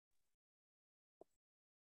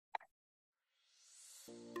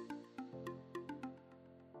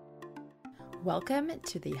Welcome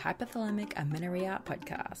to the Hypothalamic Amenorrhea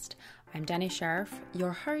podcast. I'm Danny Sheriff,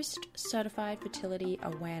 your host, certified fertility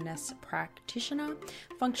awareness practitioner,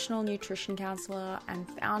 functional nutrition counselor, and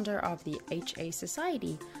founder of the HA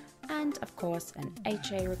Society, and of course, an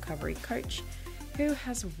HA recovery coach who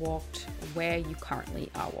has walked where you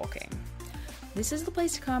currently are walking. This is the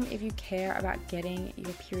place to come if you care about getting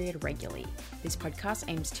your period regularly. This podcast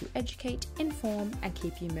aims to educate, inform, and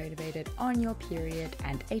keep you motivated on your period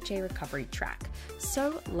and HA recovery track.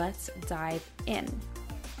 So let's dive in.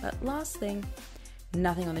 But last thing,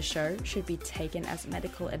 nothing on the show should be taken as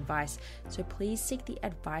medical advice, so please seek the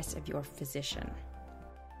advice of your physician.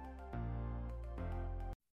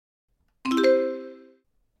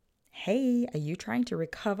 Hey, are you trying to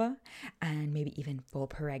recover and maybe even fall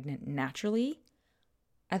pregnant naturally?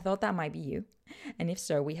 I thought that might be you. And if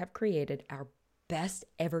so, we have created our best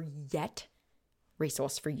ever yet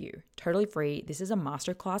resource for you. Totally free. This is a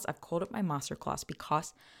masterclass. I've called it my masterclass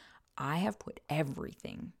because I have put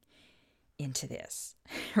everything into this,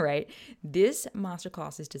 right? This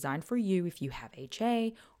masterclass is designed for you if you have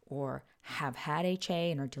HA or have had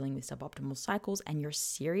HA and are dealing with suboptimal cycles and you're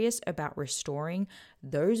serious about restoring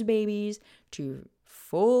those babies to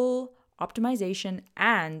full optimization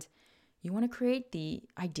and you want to create the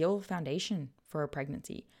ideal foundation for a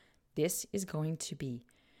pregnancy. This is going to be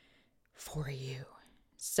for you.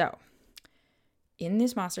 So, in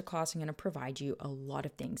this masterclass, I'm going to provide you a lot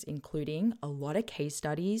of things, including a lot of case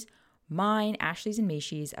studies, mine, Ashley's and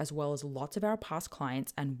Mishi's, as well as lots of our past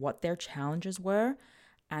clients and what their challenges were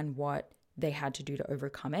and what they had to do to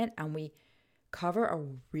overcome it. And we cover a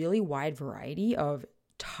really wide variety of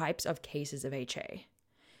types of cases of HA.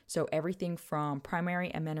 So everything from primary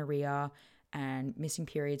amenorrhea and missing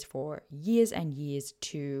periods for years and years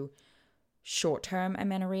to short-term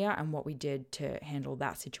amenorrhea and what we did to handle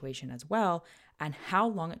that situation as well, and how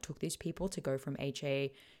long it took these people to go from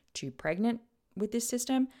HA to pregnant with this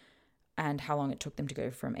system, and how long it took them to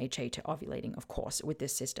go from HA to ovulating, of course, with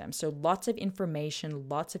this system. So lots of information,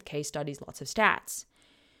 lots of case studies, lots of stats.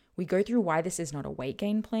 We go through why this is not a weight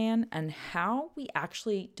gain plan and how we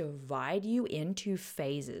actually divide you into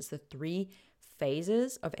phases, the 3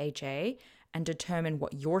 phases of HA, and determine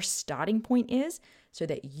what your starting point is so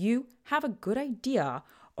that you have a good idea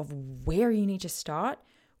of where you need to start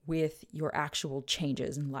with your actual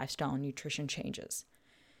changes and lifestyle and nutrition changes.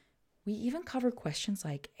 We even cover questions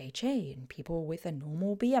like HA and people with a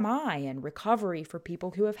normal BMI and recovery for people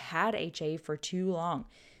who have had HA for too long.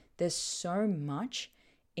 There's so much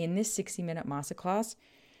in this 60-minute masterclass.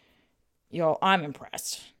 Yo, I'm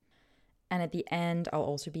impressed. And at the end, I'll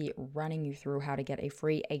also be running you through how to get a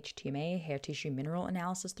free HTMA, hair tissue mineral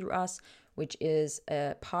analysis through us, which is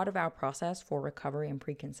a part of our process for recovery and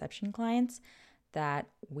preconception clients that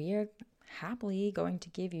we're happily going to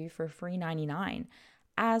give you for free $99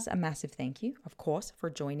 as a massive thank you, of course, for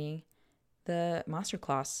joining the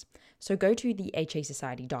masterclass. So go to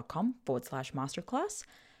thehasociety.com/masterclass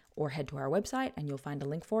or head to our website and you'll find a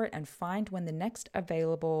link for it and find when the next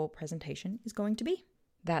available presentation is going to be.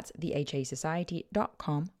 That's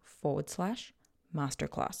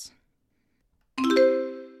thehasociety.com/masterclass.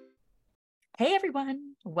 Hey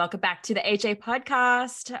everyone, welcome back to the HA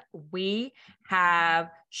podcast. We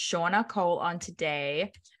have Shawna Cole on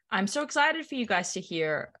today. I'm so excited for you guys to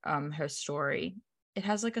hear her story. It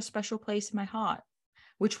has like a special place in my heart,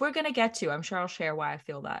 which we're going to get to. I'm sure I'll share why I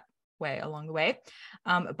feel that way along the way.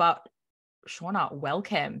 But Shawna,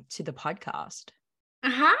 welcome to the podcast.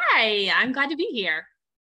 Hi, I'm glad to be here.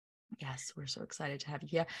 Yes, we're so excited to have you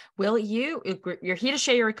here. You're here to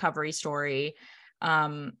share your recovery story.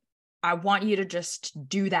 I want you to just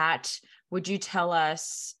do that. Would you tell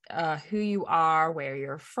us who you are, where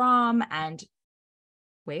you're from, and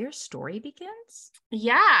where your story begins?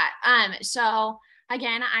 Yeah. So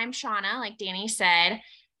again, I'm Shawna, like Danny said,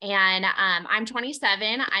 and I'm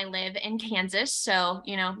 27. I live in Kansas. So,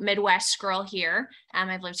 Midwest girl here.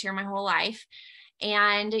 I've lived here my whole life.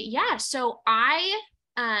 And yeah, so I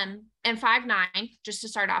am 5'9", just to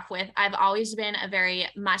start off with. I've always been a very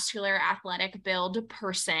muscular, athletic build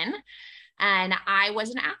person. And I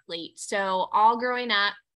was an athlete. So all growing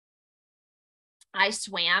up, I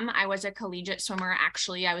swam. I was a collegiate swimmer.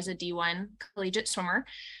 Actually, I was a D1 collegiate swimmer.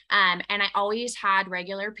 And I always had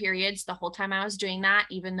regular periods the whole time I was doing that,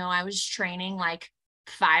 even though I was training like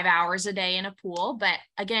 5 hours a day in a pool. But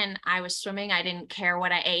again, I was swimming. I didn't care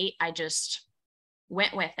what I ate. I just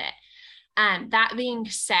went with it. That being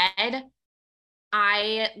said,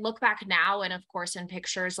 I look back now and of course in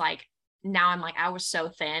pictures, like now I'm like, I was so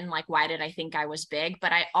thin. Like, why did I think I was big?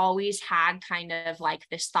 But I always had kind of like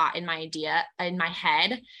this thought in my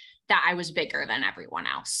head that I was bigger than everyone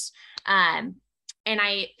else. And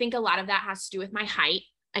I think a lot of that has to do with my height.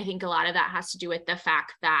 I think a lot of that has to do with the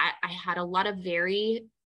fact that I had a lot of very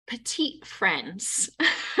petite friends.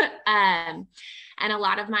 And a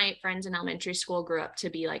lot of my friends in elementary school grew up to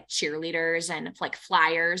be like cheerleaders and like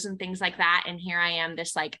flyers and things like that. And here I am,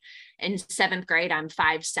 this like in 7th grade, I'm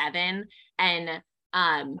 5'7", and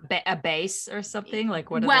a base or something, like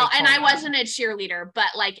what? Well, and I wasn't a cheerleader, but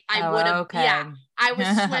like I would have. Okay. Yeah, I was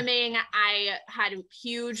swimming. I had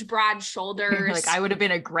huge, broad shoulders. Like I would have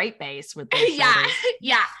been a great base with those shoulders.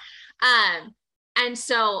 Yeah. And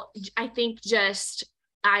so I think just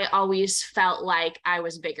I always felt like I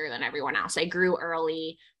was bigger than everyone else. I grew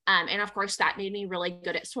early, and of course that made me really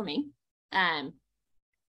good at swimming.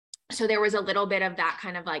 So there was a little bit of that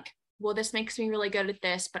kind of like, well, this makes me really good at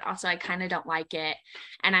this, but also I kind of don't like it.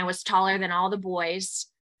 And I was taller than all the boys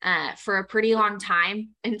for a pretty long time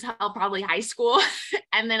until probably high school.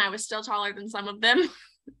 And then I was still taller than some of them.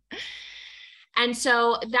 And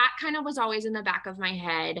so that kind of was always in the back of my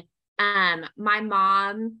head. My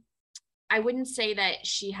mom, I wouldn't say that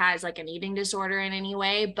she has like an eating disorder in any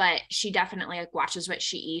way, but she definitely like watches what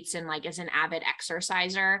she eats and like is an avid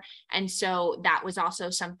exerciser. And so that was also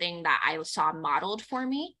something that I saw modeled for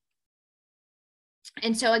me.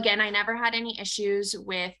 And so again, I never had any issues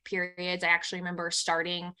with periods. I actually remember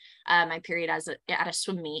starting my period at a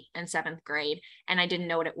swim meet in 7th grade, and I didn't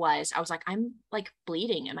know what it was. I was like, I'm like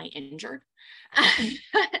bleeding. Am I injured?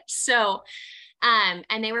 So,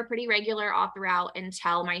 and they were pretty regular all throughout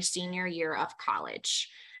until my senior year of college.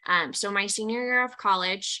 So my senior year of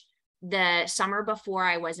college, the summer before,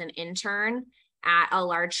 I was an intern at a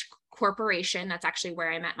large corporation. That's actually where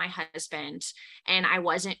I met my husband. And I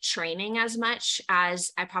wasn't training as much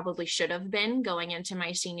as I probably should have been going into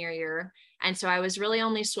my senior year. And so I was really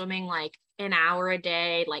only swimming like an hour a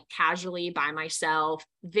day, like casually by myself,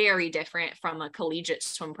 very different from a collegiate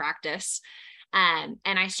swim practice. And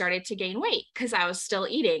I started to gain weight because I was still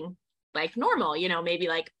eating like normal, you know, maybe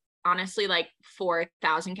like honestly, like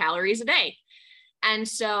 4,000 calories a day. And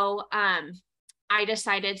so, I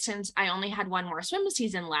decided, since I only had one more swim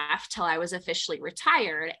season left till I was officially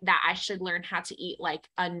retired, that I should learn how to eat like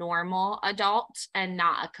a normal adult and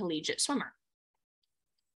not a collegiate swimmer.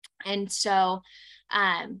 And so,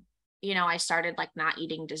 you know, I started like not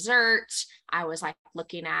eating dessert. I was like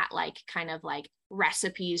looking at like kind of like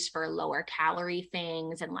recipes for lower calorie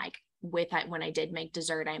things. And like when I did make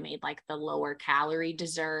dessert, I made like the lower calorie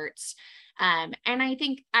desserts. And I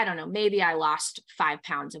think, I don't know, maybe I lost 5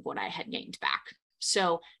 pounds of what I had gained back.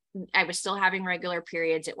 So I was still having regular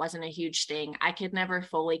periods. It wasn't a huge thing. I could never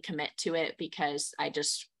fully commit to it because I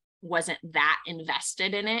just wasn't that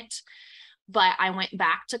invested in it. But I went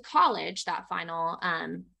back to college that final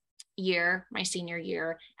year, my senior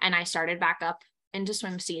year, and I started back up into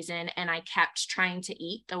swim season, and I kept trying to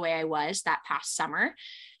eat the way I was that past summer.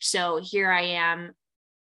 So here I am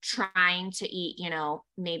trying to eat, you know,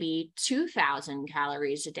 maybe 2,000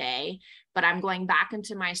 calories a day, but I'm going back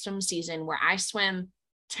into my swim season where I swim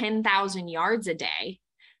 10,000 yards a day.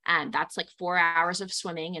 And that's like 4 hours of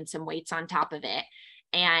swimming and some weights on top of it.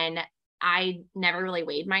 And I never really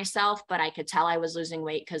weighed myself, but I could tell I was losing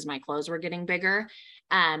weight because my clothes were getting bigger.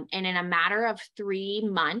 And in a matter of 3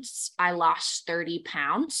 months, I lost 30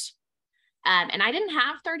 pounds. And I didn't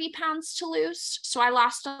have 30 pounds to lose. So I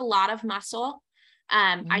lost a lot of muscle.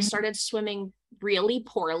 I started swimming really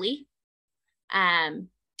poorly. And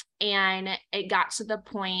it got to the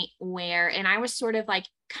point where, and I was sort of like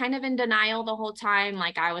kind of in denial the whole time.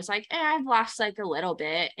 Like I was like, I've lost like a little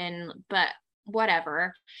bit, but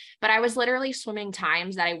whatever. But I was literally swimming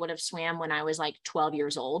times that I would have swam when I was like 12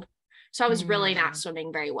 years old. So I was really not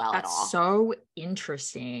swimming very well at all. That's so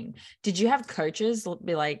interesting. Did you have coaches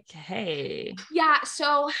be like, hey? Yeah.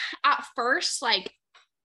 So at first, like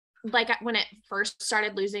when it first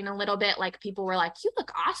started losing a little bit, like people were like, you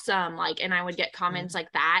look awesome. Like, and I would get comments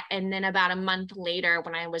like that. And then about a month later,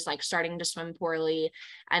 when I was like starting to swim poorly,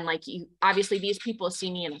 and like obviously these people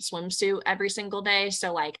see me in a swimsuit every single day.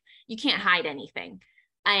 So like, you can't hide anything.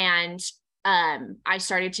 And I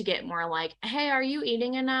started to get more like, hey, are you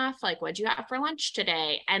eating enough? Like, what'd you have for lunch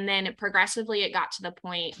today? And then progressively it got to the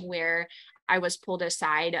point where I was pulled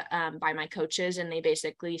aside by my coaches, and they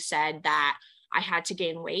basically said that I had to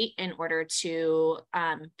gain weight in order to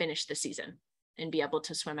finish the season and be able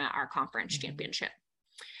to swim at our conference championship.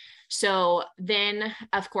 So then,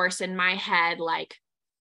 of course, in my head, like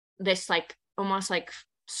this, like almost like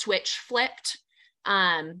switch flipped.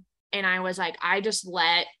 And I was like, I just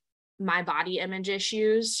let my body image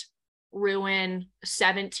issues ruin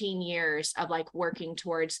 17 years of like working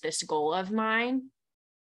towards this goal of mine.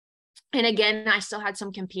 And again, I still had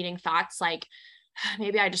some competing thoughts, like,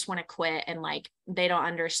 maybe I just want to quit and like, they don't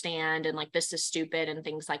understand. And like, this is stupid and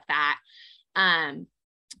things like that.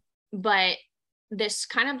 But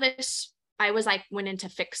I was like, went into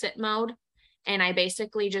fix it mode. And I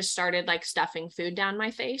basically just started like stuffing food down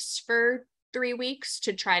my face for 3 weeks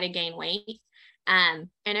to try to gain weight. And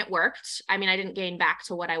it worked. I mean, I didn't gain back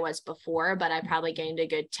to what I was before, but I probably gained a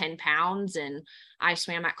good 10 pounds, and I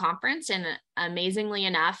swam at conference. And amazingly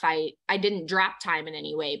enough, I didn't drop time in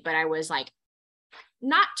any way, but I was like,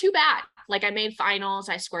 not too bad. Like I made finals,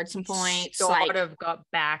 I scored some points. Sort of got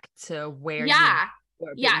back to where you yeah, were,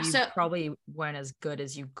 but yeah. you So probably weren't as good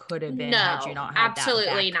as you could have been had you no, not had that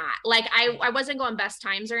absolutely back. not. Like I wasn't going best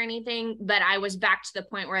times or anything, but I was back to the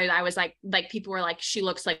point where I was like people were like, she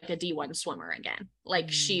looks like a D1 swimmer again. Like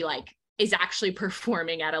she like is actually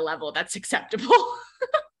performing at a level that's acceptable.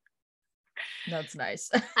 That's nice.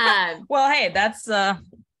 Well, hey, that's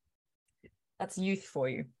youth for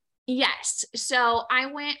you. Yes. So I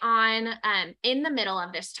went on in the middle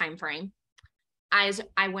of this time frame. I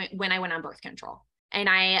went on birth control. And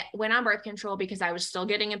I went on birth control because I was still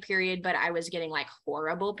getting a period, but I was getting like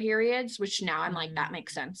horrible periods, which now I'm like, that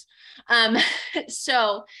makes sense.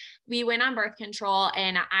 So we went on birth control,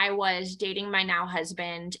 and I was dating my now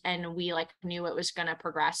husband, and we like knew it was going to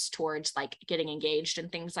progress towards like getting engaged and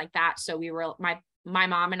things like that. So we were, my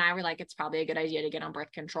mom and I were like, it's probably a good idea to get on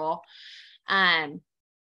birth control. And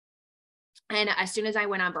as soon as I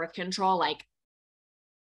went on birth control, like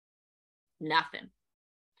nothing,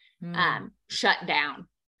 shut down.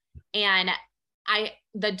 And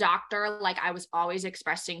the doctor, like I was always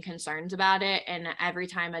expressing concerns about it. And every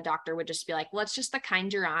time a doctor would just be like, well, it's just the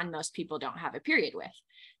kind you're on. Most people don't have a period with,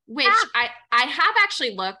 which I have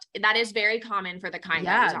actually looked. That is very common for the kind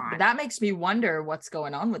I was on. But that makes me wonder what's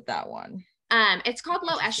going on with that one. It's called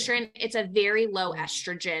low estrogen. It's a very low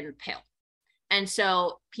estrogen pill. And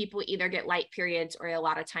so people either get light periods, or a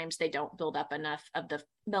lot of times they don't build up enough of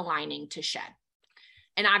the lining to shed.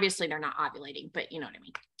 And obviously they're not ovulating, but you know what I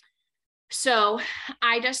mean? So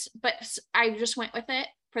I just went with it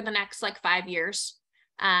for the next like 5 years.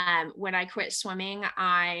 When I quit swimming,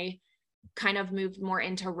 I kind of moved more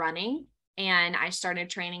into running, and I started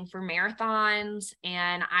training for marathons,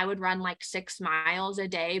 and I would run like 6 miles a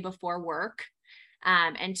day before work.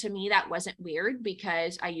 And to me, that wasn't weird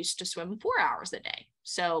because I used to swim 4 hours a day.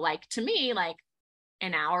 So like, to me, like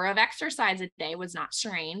an hour of exercise a day was not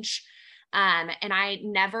strange. And I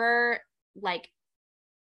never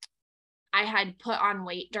I had put on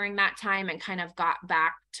weight during that time and kind of got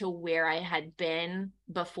back to where I had been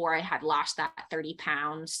before I had lost that 30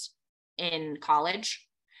 pounds in college.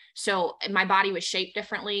 So my body was shaped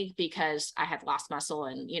differently because I had lost muscle,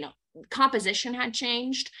 and, composition had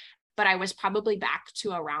changed, but I was probably back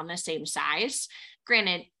to around the same size.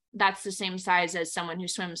 Granted, that's the same size as someone who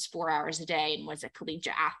swims 4 hours a day and was a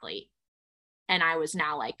collegiate athlete. And I was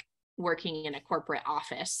now like working in a corporate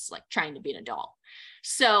office, like trying to be an adult.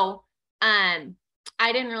 So,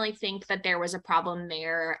 I didn't really think that there was a problem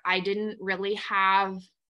there. I didn't really have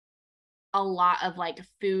a lot of like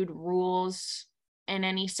food rules in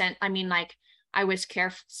any sense. I mean, like I was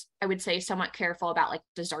I would say somewhat careful about like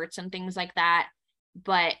desserts and things like that,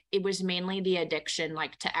 but it was mainly the addiction,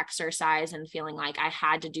 like to exercise and feeling like I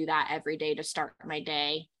had to do that every day to start my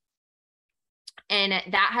day. And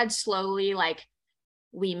that had slowly, like,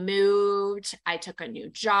 we moved, I took a new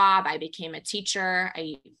job, I became a teacher,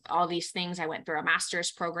 all these things. I went through a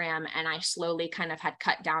master's program, and I slowly kind of had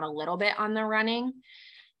cut down a little bit on the running.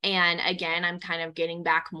 And again, I'm kind of getting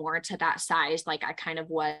back more to that size like I kind of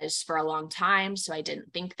was for a long time. So I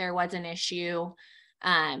didn't think there was an issue.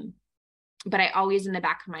 But I always in the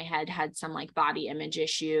back of my head had some like body image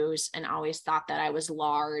issues, and always thought that I was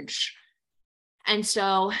large. And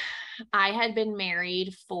so I had been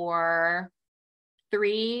married for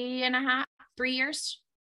 3 years.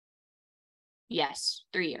 Yes,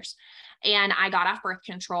 3 years. And I got off birth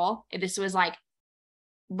control. This was like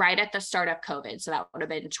right at the start of COVID. So that would have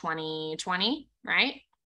been 2020, right?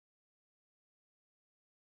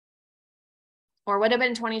 Or would have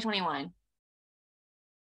been 2021.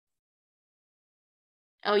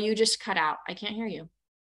 Oh, you just cut out. I can't hear you.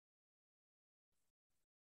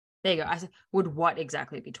 There you go. I said, would what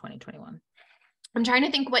exactly be 2021? I'm trying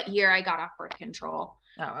to think what year I got off birth control.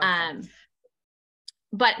 Oh, okay.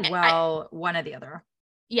 But one or the other.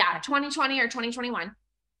 Yeah, 2020 or 2021.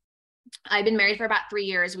 I've been married for about 3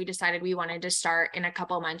 years. We decided we wanted to start in a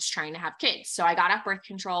couple of months trying to have kids. So I got off birth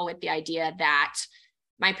control with the idea that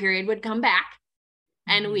my period would come back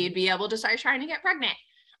and we'd be able to start trying to get pregnant.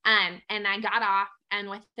 And I got off, and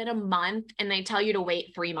within a month, and they tell you to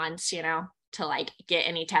wait 3 months, to like get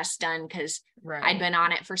any tests done because Right. I'd been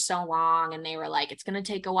on it for so long, and they were like, it's going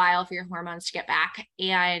to take a while for your hormones to get back.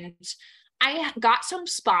 And I got some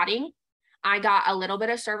spotting. I got a little bit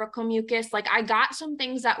of cervical mucus. Like I got some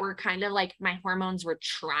things that were kind of like my hormones were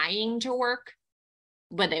trying to work,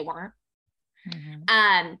 but they weren't.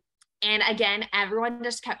 And again, everyone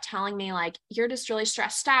just kept telling me like, you're just really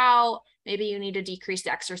stressed out. Maybe you need to decrease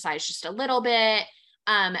the exercise just a little bit.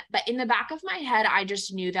 But in the back of my head, I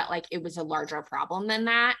just knew that like it was a larger problem than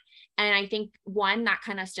that. And I think one, that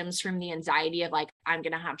kind of stems from the anxiety of like, I'm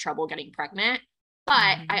going to have trouble getting pregnant.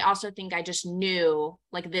 But I also think I just knew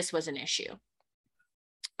like this was an issue.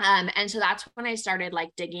 And so that's when I started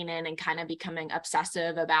like digging in and kind of becoming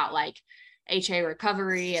obsessive about like HA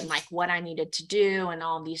recovery and like what I needed to do and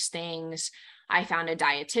all these things. I found a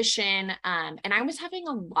dietitian, and I was having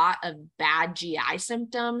a lot of bad GI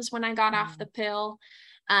symptoms when I got off the pill.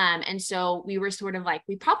 And so we were sort of like,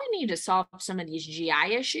 we probably need to solve some of these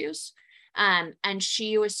GI issues. And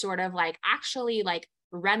she was sort of like, actually, like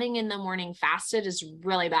running in the morning fasted is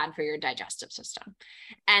really bad for your digestive system.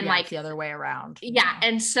 And like it's the other way around. Yeah.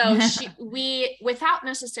 And so we, without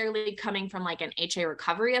necessarily coming from like an HA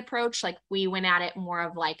recovery approach, like we went at it more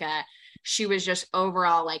of like she was just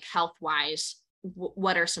overall like health wise,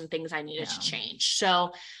 what are some things I needed to change?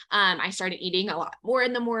 So I started eating a lot more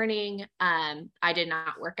in the morning. I did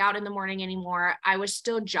not work out in the morning anymore. I was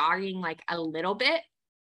still jogging like a little bit,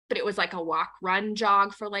 but it was like a walk, run,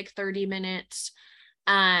 jog for like 30 minutes.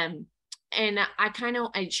 And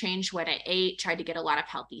I changed what I ate, tried to get a lot of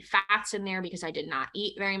healthy fats in there because I did not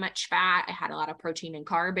eat very much fat. I had a lot of protein and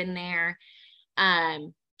carb in there.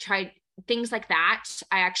 Tried things like that.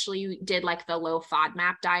 I actually did like the low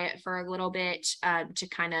FODMAP diet for a little bit, to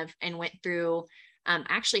kind of, and went through,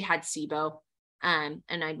 actually had SIBO. And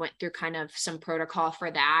I went through kind of some protocol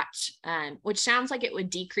for that, which sounds like it would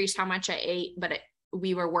decrease how much I ate, but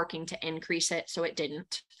we were working to increase it. So it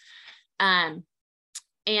didn't.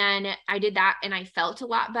 And I did that and I felt a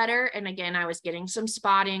lot better. And again, I was getting some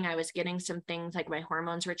spotting. I was getting some things like my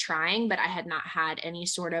hormones were trying, but I had not had any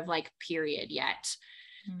sort of like period yet.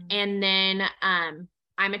 And then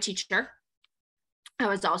I'm a teacher. I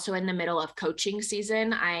was also in the middle of coaching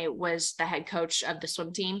season. I was the head coach of the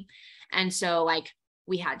swim team. And so like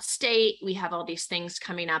we had state, we have all these things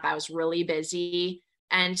coming up. I was really busy.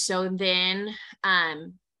 And so then,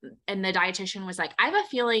 and the dietitian was like, I have a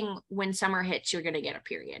feeling when summer hits, you're going to get a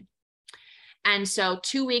period. And so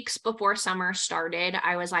 2 weeks before summer started,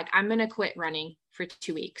 I was like, I'm going to quit running for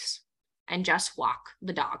 2 weeks and just walk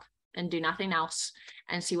the dog and do nothing else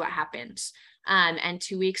and see what happens. And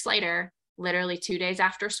 2 weeks later, literally 2 days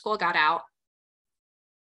after school got out,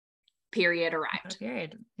 period arrived.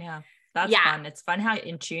 Period. Yeah. That's fun. It's fun how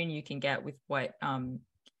in tune you can get with what,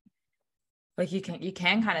 like you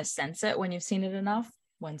can kind of sense it when you've seen it enough,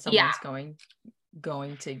 when someone's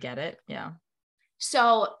going to get it. Yeah.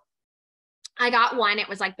 So I got one, it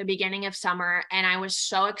was like the beginning of summer and I was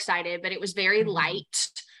so excited, but it was very light.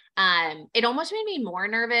 It almost made me more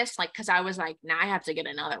nervous, like, cause I was like, now I have to get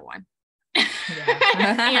another one.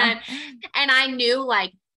 and I knew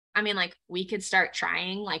like, I mean, like we could start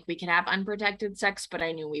trying, like we could have unprotected sex, but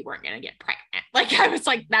I knew we weren't going to get pregnant. Like, I was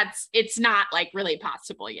like, it's not like really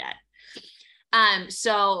possible yet.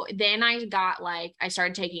 So then I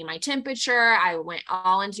started taking my temperature. I went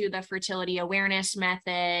all into the fertility awareness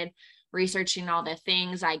method, researching all the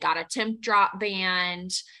things. I got a temp drop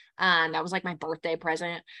band. That was like my birthday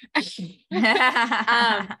present.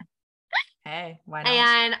 Hey, why not?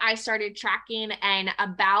 And I started tracking, and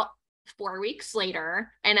about 4 weeks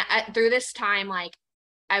later, and through this time, like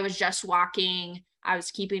I was just walking, I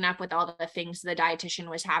was keeping up with all the things the dietitian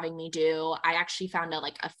was having me do. I actually found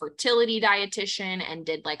a fertility dietitian and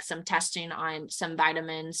did like some testing on some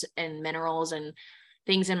vitamins and minerals and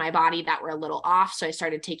things in my body that were a little off. So I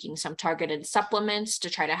started taking some targeted supplements to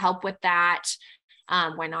try to help with that.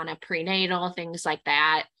 Went on a prenatal, things like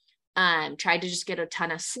that. Tried to just get a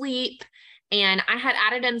ton of sleep. And I had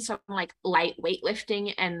added in some like light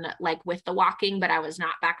weightlifting and like with the walking, but I was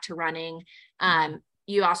not back to running.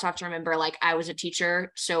 You also have to remember, like I was a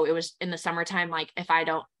teacher, so it was in the summertime. Like if I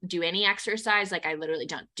don't do any exercise, like I literally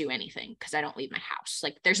don't do anything because I don't leave my house.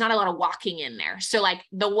 Like there's not a lot of walking in there. So like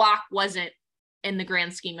the walk wasn't in the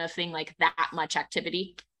grand scheme of thing, like that much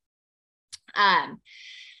activity.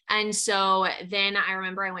 And so then I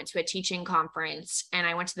remember I went to a teaching conference and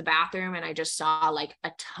I went to the bathroom and I just saw like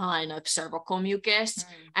a ton of cervical mucus.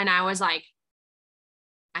 And I was like,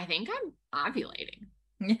 I think I'm ovulating.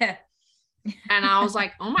 Yeah. And I was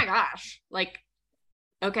like, oh my gosh, like,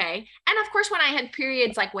 okay. And of course, when I had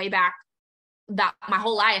periods, like way back that my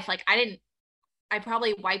whole life, like I didn't I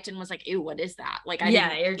probably wiped and was like, ew, what is that? Like,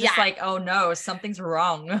 you're just like, oh no, something's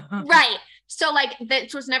wrong. Right. So like,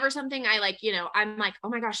 that was never something I like, I'm like, oh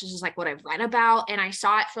my gosh, this is like what I've read about. And I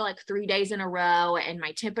saw it for like 3 days in a row, and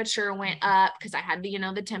my temperature went up because I had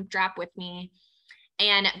the temp drop with me.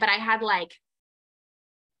 But I had like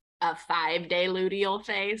a 5-day luteal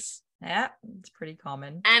phase. Yeah, it's pretty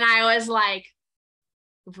common. And I was like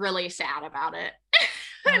really sad about it.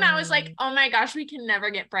 And I was like, oh my gosh, we can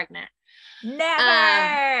never get pregnant.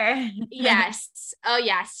 Never. Yes. Oh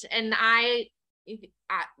yes. And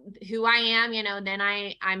who I am, then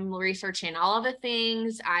I'm researching all of the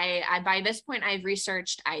things. I by this point I've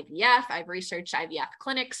researched IVF. I've researched IVF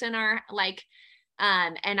clinics in our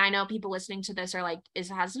and I know people listening to this are like,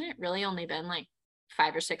 hasn't it really only been like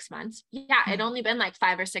 5 or 6 months? Yeah, it only been like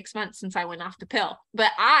 5 or 6 months since I went off the pill.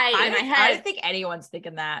 But I don't think anyone's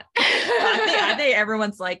thinking that. I think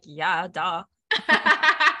everyone's like, yeah, duh.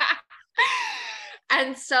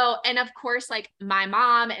 And of course, like my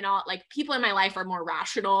mom and all, like people in my life are more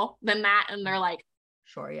rational than that. And they're like,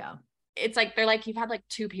 sure, yeah. It's like, they're like, you've had like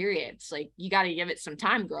 2 periods. Like, you got to give it some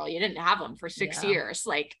time, girl. You didn't have them for 6 years.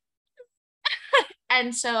 Like,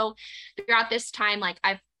 and so throughout this time,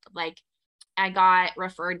 I got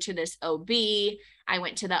referred to this OB. I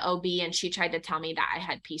went to the OB and she tried to tell me that I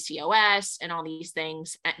had PCOS and all these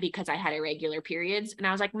things because I had irregular periods. And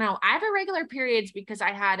I was like, no, I have irregular periods because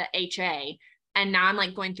I had a HA. And now I'm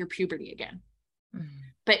like going through puberty again.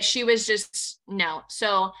 But she was just, no.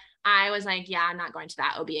 So I was like, yeah, I'm not going to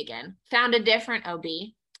that OB again. Found a different OB,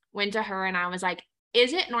 went to her, and I was like,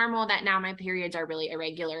 is it normal that now my periods are really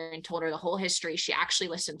irregular? And told her the whole history. She actually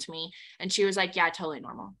listened to me, and she was like, yeah, totally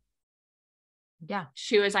normal. Yeah.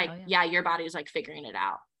 She was like, yeah, your body's like figuring it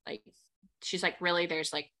out. Like, she's like, really,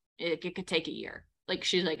 there's like, it could take a year. Like,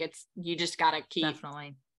 she's like, you just got to keep.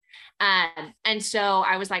 Definitely. And so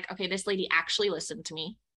I was like, okay, this lady actually listened to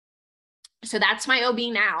me. So that's my OB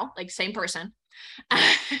now, like same person.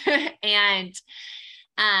 And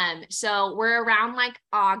so we're around like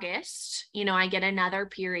August, I get another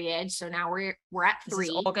period. So now we're at 3. This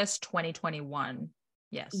is August 2021.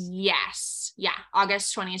 Yes. Yeah.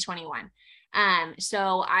 August 2021.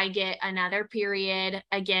 So I get another period.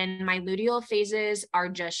 Again, my luteal phases are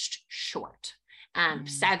just short,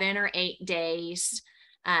 7 or 8 days.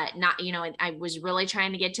 I was really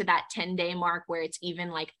trying to get to that 10-day mark where it's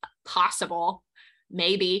even like possible,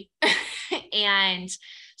 maybe. And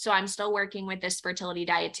so I'm still working with this fertility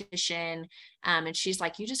dietitian. And she's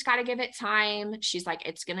like, you just got to give it time. She's like,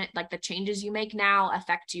 it's going to, like, the changes you make now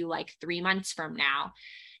affect you like 3 months from now.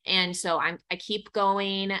 And so I keep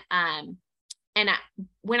going.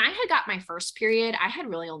 When I had got my first period, I had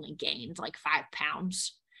really only gained like 5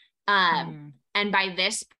 pounds. And by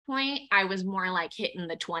this point, I was more like hitting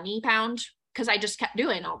the 20 pound because I just kept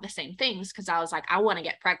doing all the same things because I was like, I want to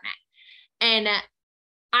get pregnant. And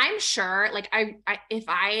I'm sure, like, if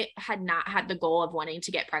I had not had the goal of wanting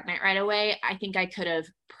to get pregnant right away, I think I could have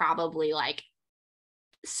probably like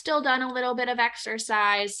still done a little bit of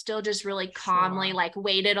exercise, still just really calmly, like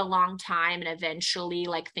waited a long time, and eventually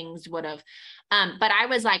like things would have, but I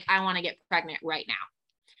was like, I want to get pregnant right now.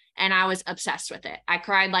 And I was obsessed with it. I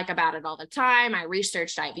cried like about it all the time. I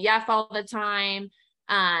researched IVF all the time.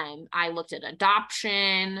 I looked at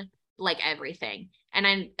adoption, like everything.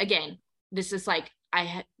 And again, this is like,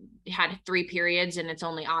 I had 3 periods and it's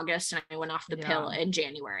only August and I went off the pill in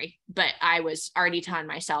January, but I was already telling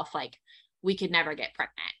myself like, we could never get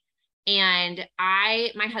pregnant. And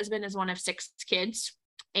my husband is one of 6 kids,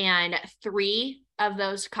 and 3 of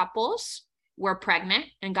those couples were pregnant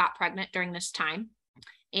and got pregnant during this time.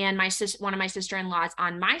 And one of my sister-in-laws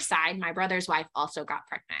on my side, my brother's wife, also got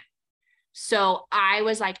pregnant. So I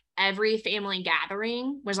was like, every family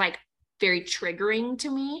gathering was like very triggering to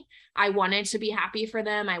me. I wanted to be happy for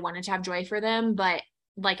them. I wanted to have joy for them. But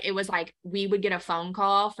like, it was like, we would get a phone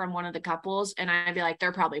call from one of the couples and I'd be like,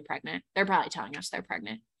 they're probably pregnant. They're probably telling us they're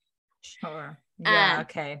pregnant. Sure. Yeah.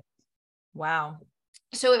 Okay. Wow.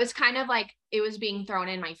 So it was kind of like, it was being thrown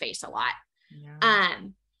in my face a lot. Yeah.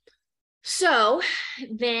 So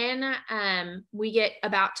then we get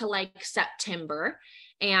about to like September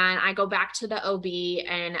and I go back to the OB,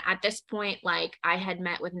 and at this point, like, I had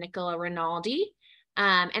met with Nicola Rinaldi.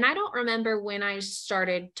 And I don't remember when I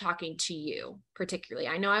started talking to you particularly.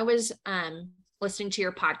 I know I was listening to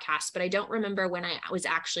your podcast, but I don't remember when I was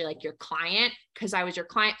actually like your client, because I was your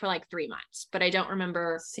client for like 3 months, but I don't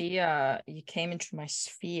remember. See, you came into my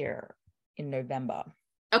sphere in November.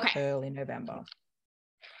 Okay. Early November.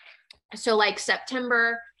 So like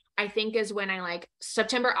September, I think is when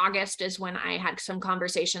September, August is when I had some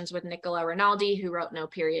conversations with Nicola Rinaldi, who wrote No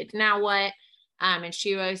Period Now What? And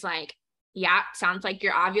she was like, yeah, sounds like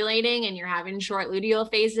you're ovulating and you're having short luteal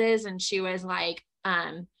phases. And she was like,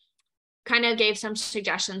 kind of gave some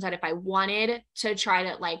suggestions that if I wanted to try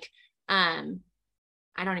to like,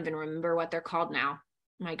 I don't even remember what they're called now.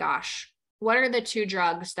 My gosh. What are the two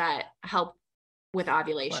drugs that help with What?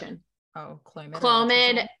 ovulation? Oh, Clomid or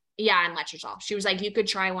Clomid, letrozole? yeah, and letrozole. She was like, you could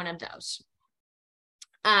try one of those.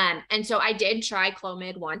 And so I did try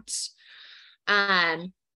Clomid once.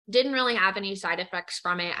 Um, didn't really have any side effects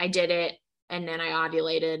from it. I did it and then I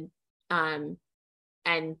ovulated. Um,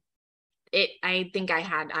 and I think I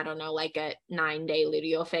had, I don't know, like a 9-day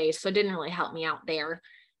luteal phase. So it didn't really help me out there.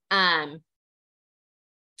 Um,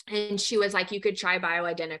 and she was like, you could try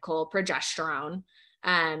bioidentical progesterone.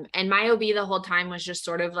 And my OB the whole time was just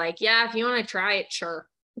sort of like, yeah, if you want to try it, sure.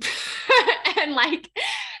 And like,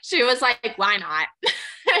 she was like, why not?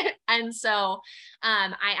 And so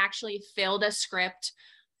I actually filled a script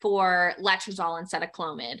for letrozole instead of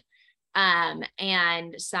Clomid,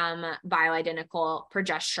 and some bioidentical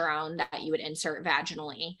progesterone that you would insert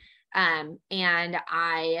vaginally. And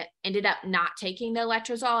I ended up not taking the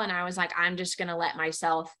letrozole, and I was like, I'm just going to let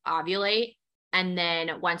myself ovulate. And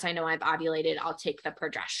then once I know I've ovulated, I'll take the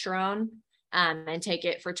progesterone, and take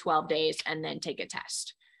it for 12 days and then take a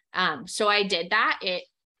test. So I did that.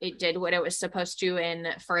 It did what it was supposed to in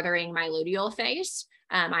furthering my luteal phase.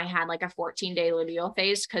 I had like a 14-day luteal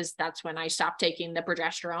phase because that's when I stopped taking the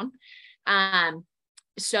progesterone.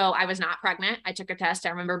 So I was not pregnant. I took a test. I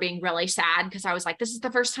remember being really sad because I was like, this is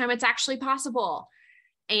the first time it's actually possible.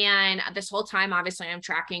 And this whole time, obviously, I'm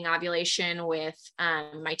tracking ovulation with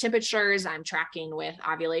my temperatures. I'm tracking with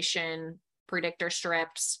ovulation predictor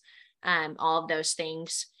strips, all of those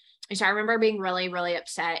things. And so I remember being really, really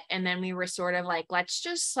upset. And then we were sort of like,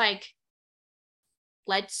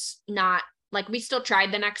 let's not, like, we still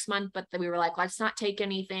tried the next month, but we were like, let's not take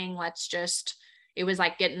anything. It was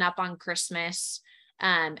like getting up on Christmas.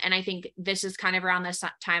 And I think this is kind of around this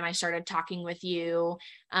time I started talking with you.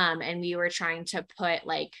 And we were trying to put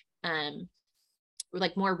like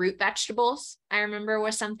more root vegetables, I remember,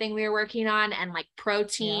 was something we were working on, and like Yeah.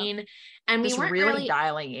 protein. And we Just weren't really really,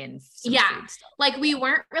 dialing in some yeah, food stuff. like we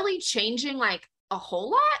weren't really changing like a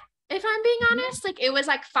whole lot, if I'm being Yeah. honest. Like it was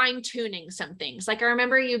like fine tuning some things. Like I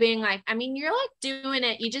remember you being like, I mean, you're like doing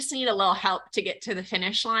it, you just need a little help to get to the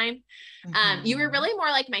finish line. You were Mm-hmm. really more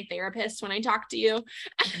like my therapist when I talked to you.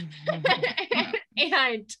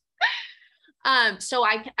 Mm-hmm. And so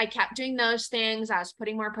I kept doing those things. I was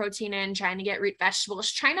putting more protein in, trying to get root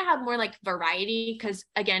vegetables, trying to have more like variety, because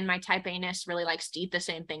again, my type A-ness really likes to eat the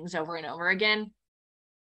same things over and over again.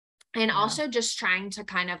 And Yeah. also just trying to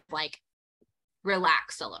kind of like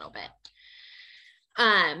relax a little bit.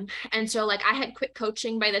 And so like I had quit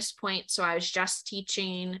coaching by this point. So I was just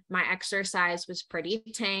teaching. My exercise was pretty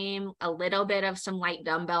tame, a little bit of some light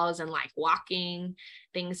dumbbells and like walking,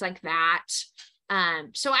 things like that.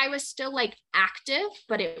 So I was still like active,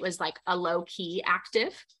 but it was like a low key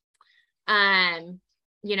active. Um,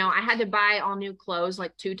 I had to buy all new clothes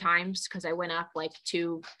like 2 times because I went up like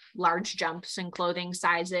 2 large jumps in clothing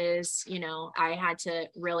sizes. I had to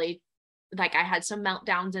really, like, I had some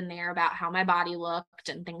meltdowns in there about how my body looked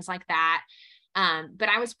and things like that. But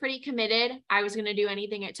I was pretty committed. I was going to do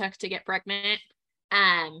anything it took to get pregnant.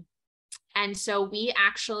 Um, and so we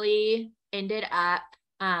actually ended up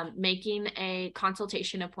making a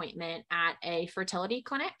consultation appointment at a fertility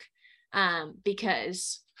clinic,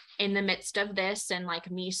 because in the midst of this and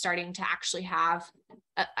like me starting to actually have,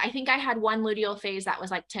 I think I had one luteal phase that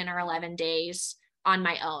was like 10 or 11 days on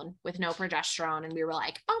my own with no progesterone. And we were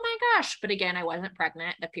like, oh my gosh. But again, I wasn't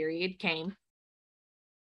pregnant. The period came.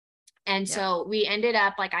 And Yep. so we ended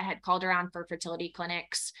up, like, I had called around for fertility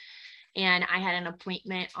clinics, and I had an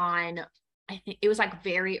appointment on, I think it was like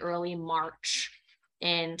very early March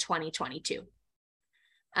in 2022.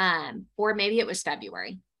 Or maybe it was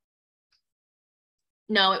February.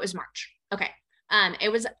 No, it was March. Okay.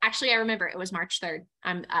 It was actually, I remember it was March 3rd.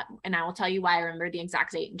 And I will tell you why I remember the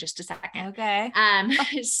exact date in just a second. Okay.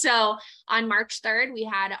 So on March 3rd, we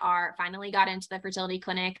had finally got into the fertility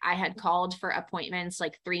clinic. I had called for appointments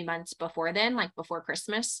like 3 months before then, like before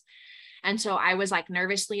Christmas. And so I was like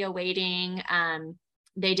nervously awaiting.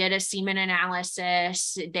 They did a semen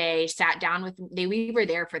analysis. They sat down with me. We were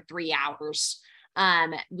there for 3 hours.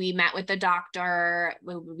 We met with the doctor.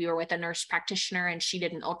 We were with a nurse practitioner, and she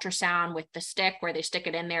did an ultrasound with the stick where they stick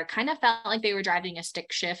it in there. Kind of felt like they were driving a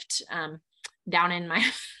stick shift down in my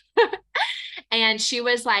and she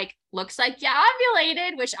was like, looks like you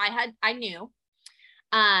ovulated, which I knew.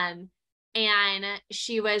 And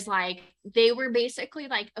she was like, they were basically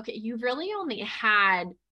like, okay, you really only had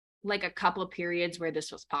like a couple of periods where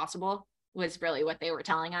this was possible. was really what they were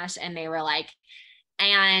telling us. And they were like,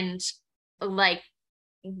 and like,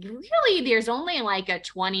 really, there's only like a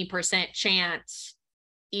 20% chance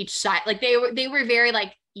each side. Like they were very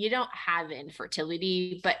like, you don't have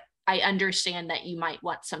infertility, but I understand that you might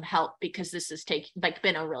want some help because this has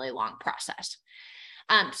been a really long process.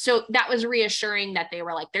 So that was reassuring that they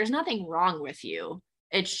were like, there's nothing wrong with you.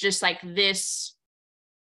 It's just like this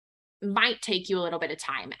might take you a little bit of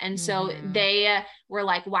time. And so they were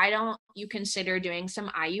like, why don't you consider doing some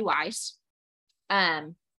IUIs?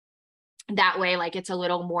 That way, like, it's a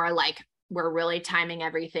little more like we're really timing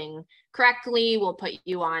everything correctly. We'll put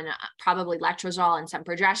you on probably letrozole and some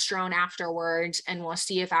progesterone afterwards. And we'll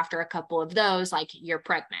see if after a couple of those, like, you're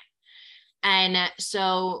pregnant. And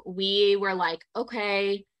so we were like,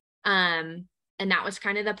 okay. And that was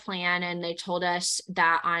kind of the plan. And they told us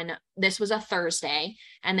that this was a Thursday.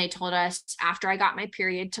 And they told us after I got my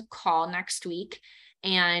period to call next week.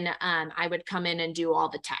 And I would come in and do all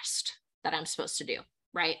the tests that I'm supposed to do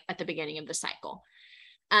right at the beginning of the cycle.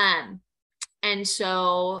 And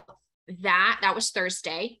so that was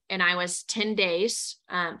Thursday, and I was 10 days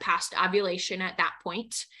past ovulation at that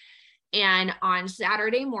point. And on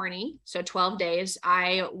Saturday morning, so 12 days,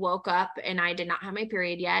 I woke up and I did not have my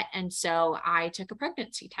period yet. And so I took a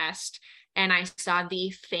pregnancy test, and I saw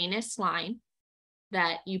the faintest line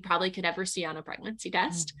that you probably could ever see on a pregnancy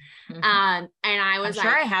test. And I was I'm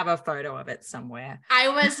sure I have a photo of it somewhere. I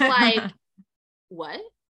was like, what?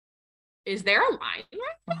 Is there a line?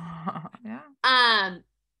 Yeah.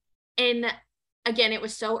 And again, it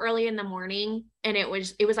was so early in the morning, and it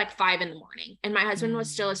was like 5 a.m, and my husband was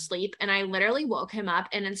still asleep, and I literally woke him up,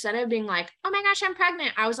 and instead of being like, oh my gosh, I'm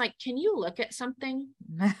pregnant, I was like, can you look at something?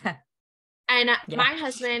 And my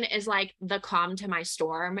husband is like the calm to my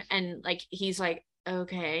storm, and like, he's like,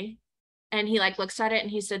 okay. And he like looks at it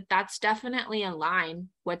and he said, that's definitely a line.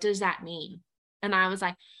 What does that mean? And I was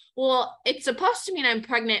like, well, it's supposed to mean I'm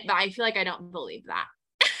pregnant, but I feel like I don't believe that.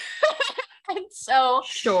 And so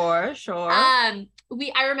sure. I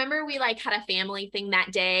remember we like had a family thing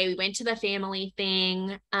that day. We went to the family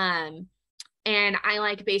thing. And I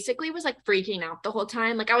like basically was like freaking out the whole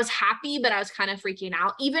time. Like, I was happy, but I was kind of freaking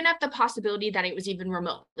out, even at the possibility that it was even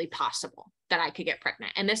remotely possible that I could get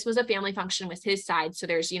pregnant. And this was a family function with his side. So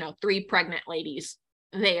there's, 3 pregnant ladies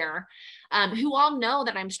there, who all know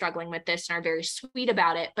that I'm struggling with this and are very sweet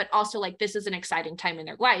about it, but also like, this is an exciting time in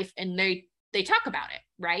their life, and they talk about it.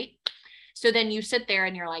 Right. So then you sit there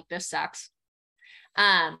and you're like, this sucks.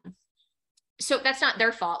 So that's not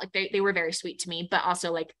their fault. Like, they were very sweet to me, but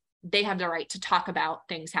also like, they have the right to talk about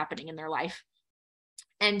things happening in their life.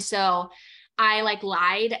 And so I like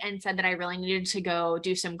lied and said that I really needed to go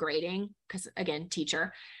do some grading, because again,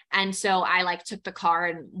 teacher. And so I like took the car,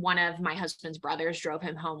 and one of my husband's brothers drove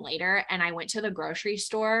him home later. And I went to the grocery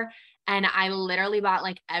store, and I literally bought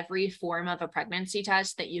like every form of a pregnancy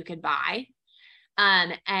test that you could buy.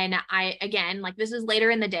 And I, again, like, this is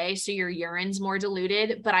later in the day, so your urine's more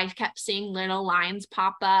diluted, but I kept seeing little lines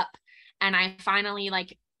pop up, and I finally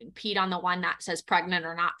like peed on the one that says pregnant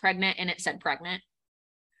or not pregnant, and it said pregnant.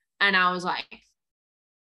 And I was like,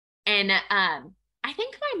 and I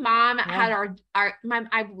think my mom had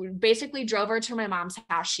I basically drove her to my mom's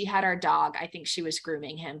house. She had our dog. I think she was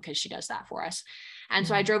grooming him, because she does that for us. And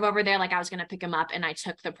so I drove over there, like I was going to pick him up, and I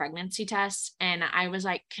took the pregnancy test, and I was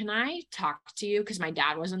like, can I talk to you? Because my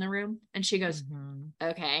dad was in the room. And she goes,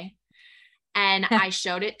 okay. And I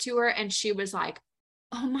showed it to her, and she was like,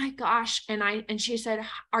 oh my gosh. And she said,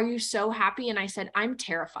 are you so happy? And I said, I'm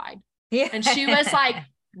terrified. Yeah. And she was like,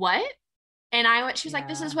 what? And she was like,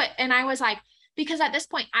 this is what, and I was like, because at this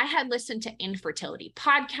point I had listened to infertility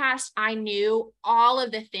podcasts. I knew all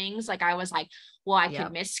of the things. Like, I was like, well, I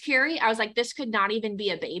could miscarry. I was like, this could not even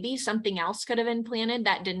be a baby. Something else could have implanted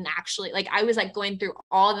that didn't actually, like, I was like going through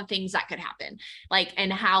all the things that could happen, like,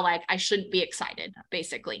 and how like I shouldn't be excited,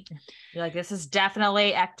 basically. You're like, this is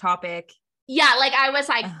definitely ectopic. Yeah. Like, I was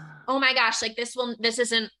like, oh my gosh, like this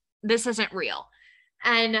isn't real.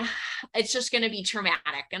 And it's just going to be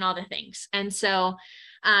traumatic and all the things. And so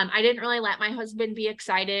I didn't really let my husband be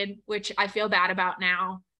excited, which I feel bad about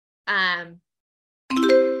now.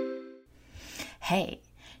 Hey,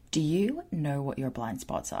 do you know what your blind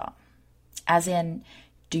spots are? As in,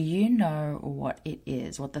 do you know what it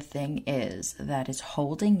is, what the thing is that is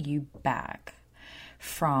holding you back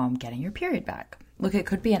from getting your period back? Look, it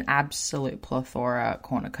could be an absolute plethora,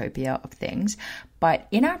 cornucopia of things, but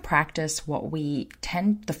in our practice,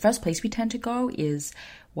 the first place we tend to go is,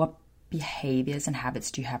 what behaviors and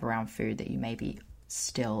habits do you have around food that you may be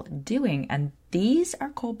still doing? And these are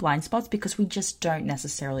called blind spots because we just don't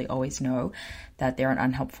necessarily always know that they're an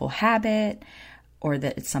unhelpful habit, or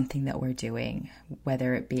that it's something that we're doing,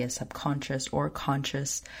 whether it be a subconscious or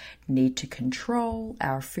conscious need to control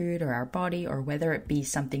our food or our body, or whether it be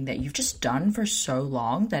something that you've just done for so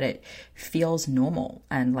long that it feels normal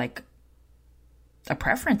and like a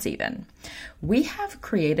preference even. We have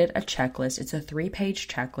created a checklist. It's a 3-page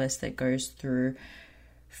checklist that goes through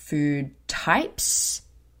food types,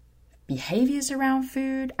 behaviors around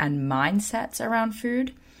food, and mindsets around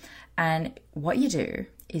food. And what you do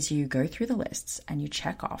is you go through the lists and you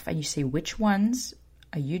check off and you see which ones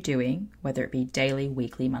are you doing, whether it be daily,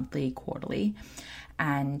 weekly, monthly, quarterly,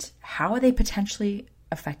 and how are they potentially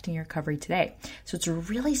affecting your recovery today. So it's a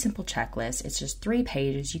really simple checklist. It's just 3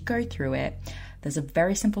 pages. You go through it. There's a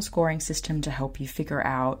very simple scoring system to help you figure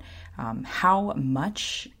out how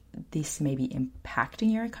much this may be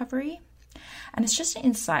impacting your recovery. And it's just an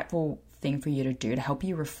insightful thing for you to do to help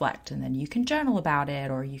you reflect, and then you can journal about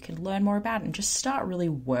it, or you can learn more about it and just start really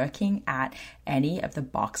working at any of the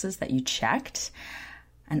boxes that you checked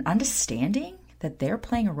and understanding that they're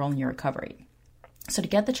playing a role in your recovery. So to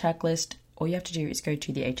get the checklist, all you have to do is go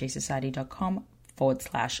to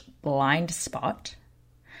thehasociety.com/blind spot,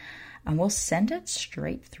 and we'll send it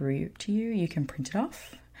straight through to you. You can print it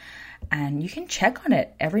off and you can check on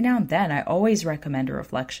it every now and then. I always recommend a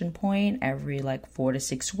reflection point every 4 to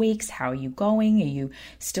 6 weeks. How are you going? Are you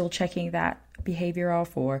still checking that behavior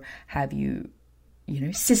off, or have you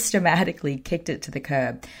systematically kicked it to the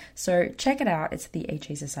curb? So check it out. It's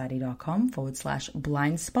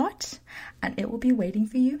thehasociety.com/blind spot, and it will be waiting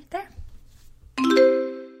for you there.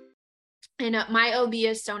 And my OB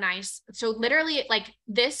is so nice. So literally,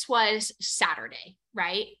 this was Saturday,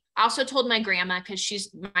 right? I also told my grandma,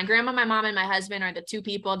 because my grandma, my mom, and my husband are the 2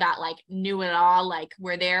 people that knew it all.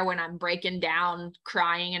 Were there when I'm breaking down,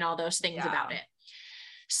 crying, and all those things about it.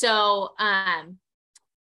 So that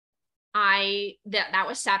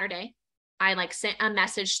was Saturday. I sent a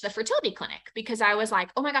message to the fertility clinic because I was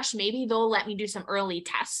like, oh my gosh, maybe they'll let me do some early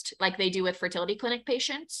test like they do with fertility clinic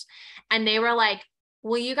patients. And they were like,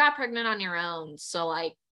 well, you got pregnant on your own. So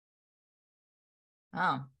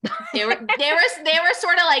oh, they were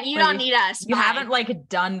sort of like, you don't need us. You haven't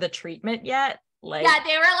done the treatment yet. Yeah,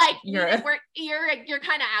 they were like, you're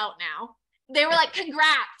kind of out now. They were like,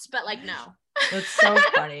 congrats, but no. That's so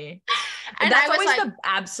funny. And that's always the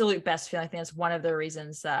absolute best feeling. I think that's one of the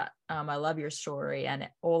reasons that I love your story, and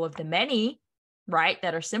all of the many, right,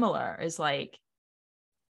 that are similar, is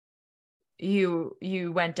you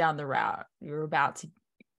went down the route. You were about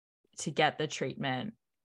to get the treatment,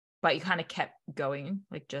 but you kind of kept going,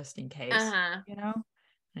 just in case, and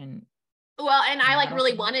I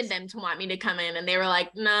really wanted them to want me to come in, and they were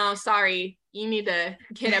like, no, sorry, you need to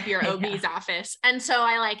hit up your OB's office. And so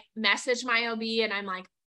I messaged my OB, and I'm like,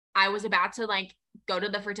 I was about to go to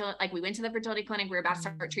the fertility, we went to the fertility clinic. We were about to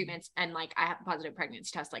start treatments, and I have a positive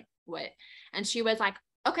pregnancy test. What? And she was like,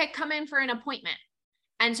 okay, come in for an appointment.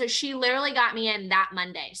 And so she literally got me in that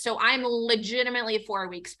Monday. So I'm legitimately 4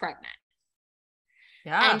 weeks pregnant.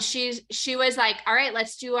 Yeah. And she was like, all right,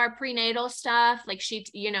 let's do our prenatal stuff.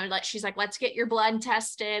 She's like, let's get your blood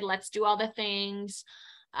tested. Let's do all the things.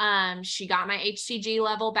 She got my HCG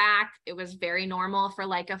level back. It was very normal for a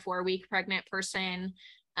 4-week pregnant person.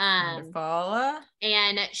 And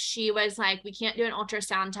she was like, we can't do an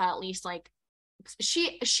ultrasound till at least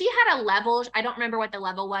she had a level. I don't remember what the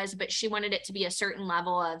level was, but she wanted it to be a certain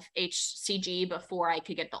level of HCG before I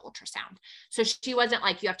could get the ultrasound. So she wasn't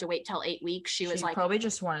you have to wait till 8 weeks. She was probably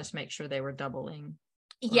just wanted to make sure they were doubling.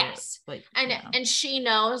 Yes. And she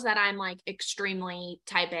knows that I'm extremely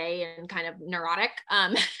type A and kind of neurotic.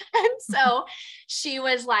 And so she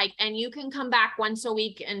was like, and you can come back once a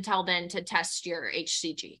week until then to test your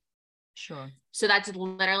HCG. Sure. So that's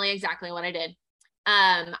literally exactly what I did.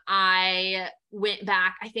 I went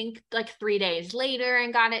back, I think 3 days later,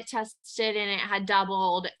 and got it tested, and it had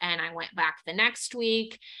doubled. And I went back the next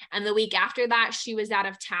week, and the week after that, she was out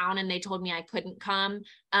of town, and they told me I couldn't come.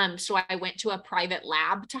 So I went to a private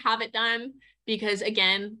lab to have it done because,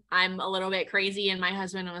 again, I'm a little bit crazy. And my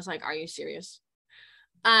husband was like, are you serious?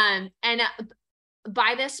 And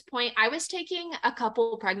by this point, I was taking a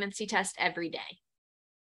couple pregnancy tests every day.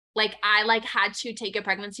 I had to take a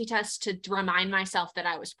pregnancy test to remind myself that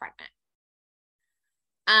I was pregnant.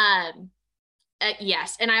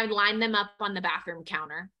 Yes. And I would line them up on the bathroom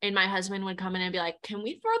counter, and my husband would come in and be like, can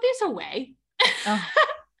we throw these away?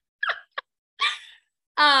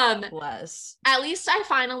 Bless. At least I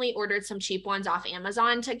finally ordered some cheap ones off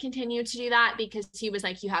Amazon to continue to do that, because he was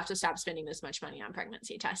like, you have to stop spending this much money on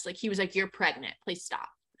pregnancy tests. He was like, you're pregnant, please stop.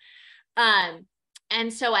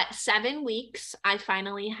 And so at 7 weeks, I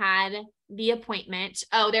finally had the appointment.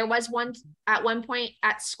 Oh, there was one at one point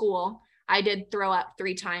at school. I did throw up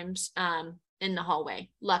 3 times in the hallway.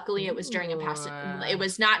 Luckily it was during it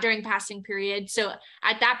was not during passing period. So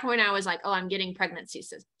at that point I was like, oh, I'm getting pregnancy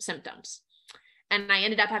symptoms. And I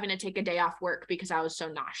ended up having to take a day off work because I was so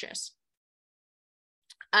nauseous.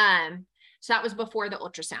 So that was before the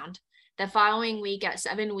ultrasound. The following week at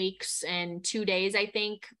 7 weeks and 2 days, I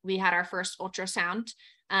think, we had our first ultrasound.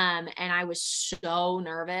 And I was so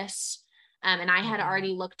nervous. And I had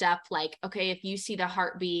already looked up like, okay, if you see the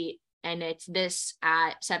heartbeat and it's this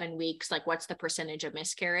at 7 weeks, like what's the percentage of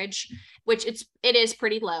miscarriage, which it is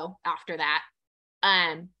pretty low after that.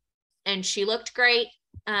 And she looked great.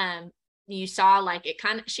 You saw like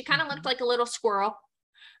she kind of looked like a little squirrel.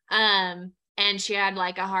 And she had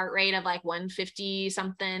like a heart rate of like 150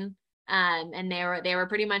 something. And they were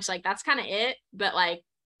pretty much like, that's kind of it, but like,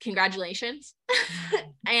 congratulations.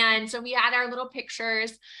 And so we had our little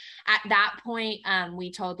pictures. At that point,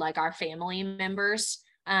 we told like our family members,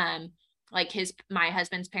 like my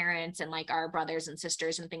husband's parents and like our brothers and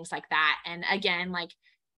sisters and things like that. And again, like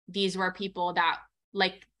these were people that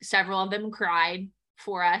like several of them cried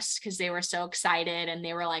for us because they were so excited and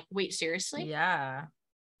they were like, wait, seriously? Yeah.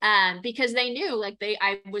 Because they knew like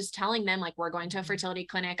I was telling them like, we're going to a fertility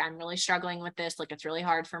clinic. I'm really struggling with this. Like, it's really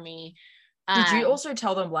hard for me. Did you also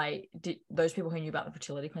tell them like, did those people who knew about the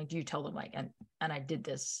fertility clinic, do you tell them like, and I did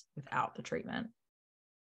this without the treatment?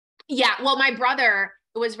 Yeah. Well, my brother,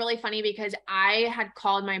 it was really funny because I had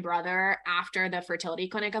called my brother after the fertility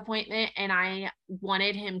clinic appointment and I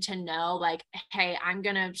wanted him to know like, hey, I'm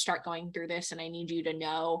going to start going through this and I need you to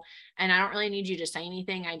know. And I don't really need you to say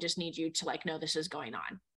anything. I just need you to like know this is going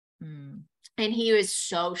on. And he was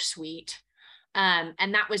so sweet.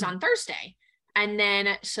 And that was on Thursday. And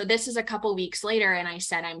then, so this is a couple weeks later and I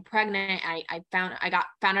said, I'm pregnant. I found out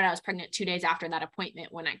I was pregnant 2 days after that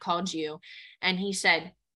appointment when I called you. And he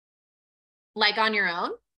said, like on your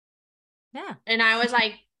own? Yeah. And I was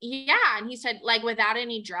like, yeah. And he said, like without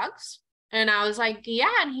any drugs? And I was like,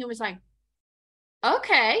 yeah. And he was like,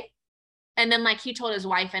 okay. And then like he told his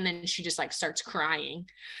wife and then she just like starts crying.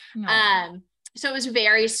 So it was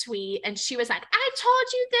very sweet. And she was like, I told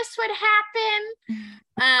you this would happen.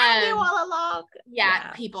 I knew all along.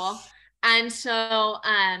 Yeah, people. And so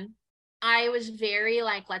I was very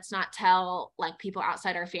like, let's not tell like people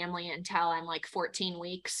outside our family until I'm like 14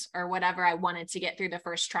 weeks or whatever. I wanted to get through the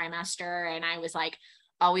first trimester. And I was like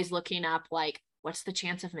always looking up like, what's the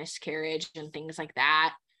chance of miscarriage and things like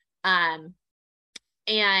that. And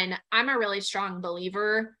I'm a really strong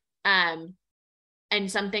believer. And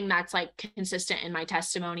something that's like consistent in my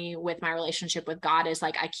testimony with my relationship with God is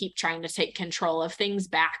like, I keep trying to take control of things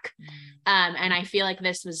back. And I feel like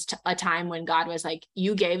this was a time when God was like,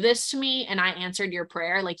 you gave this to me and I answered your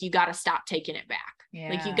prayer. Like, you got to stop taking it back.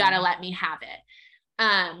 Like, you got to let me have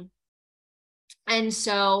it. And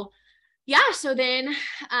so, yeah. So then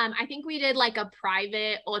I think we did like a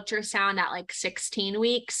private ultrasound at like 16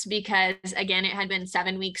 weeks because again, it had been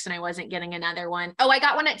 7 weeks and I wasn't getting another one. Oh, I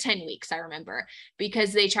got one at 10 weeks. I remember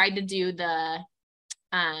because they tried to do the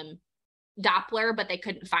Doppler, but they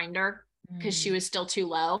couldn't find her because she was still too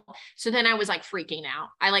low. So then I was like freaking out.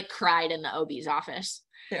 I like cried in the OB's office.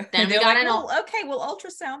 Then we got like, okay, we'll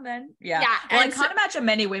ultrasound then. Yeah. Well, I can't imagine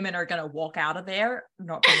many women are going to walk out of there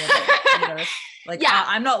not being able to, you know, like,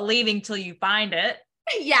 I'm not leaving till you find it.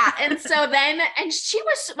 Yeah. And so then, and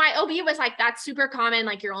my OB was like, that's super common.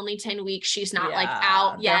 Like, you're only 10 weeks. She's not like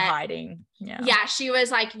out yet. They're hiding. Yeah. She was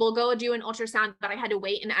like, we'll go do an ultrasound, but I had to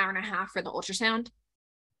wait an hour and a half for the ultrasound.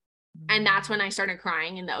 And that's when I started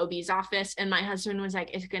crying in the OB's office. And my husband was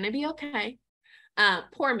like, it's going to be okay.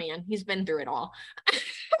 Poor man. He's been through it all.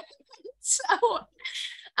 So,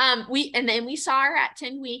 we saw her at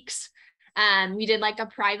 10 weeks. We did like a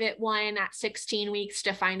private one at 16 weeks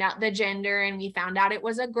to find out the gender. And we found out it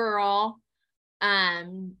was a girl.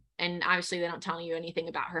 And obviously they don't tell you anything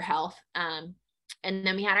about her health. And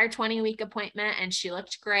then we had our 20-week appointment and she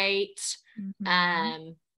looked great.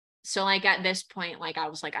 So like at this point, like I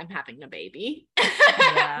was like, I'm having a baby.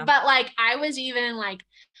 But like, I was even like,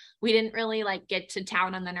 we didn't really like get to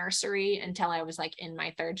town on the nursery until I was like in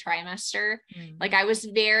my 3rd trimester. Like I was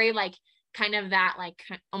very like kind of that like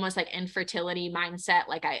almost like infertility mindset.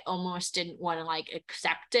 Like I almost didn't want to like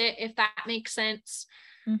accept it, if that makes sense.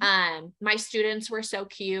 My students were so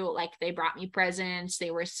cute. Like they brought me presents.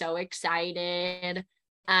 They were so excited.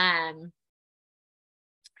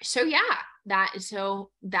 So yeah,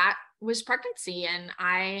 that was pregnancy. And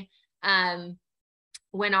I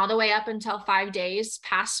went all the way up until 5 days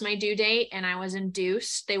past my due date and I was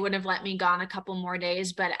induced. They would have let me go on a couple more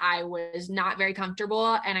days, but I was not very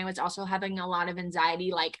comfortable. And I was also having a lot of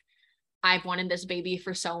anxiety, like I've wanted this baby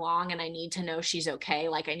for so long and I need to know she's okay.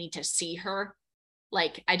 Like I need to see her.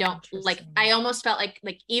 Like I don't like, I almost felt like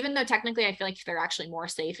even though technically I feel like they're actually more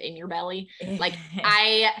safe in your belly, like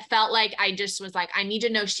I felt like I just was like, I need to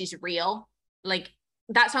know she's real. Like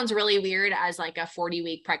that sounds really weird as like a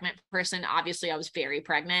 40-week pregnant person. Obviously I was very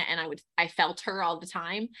pregnant and I felt her all the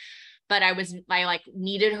time, but I like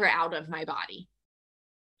needed her out of my body.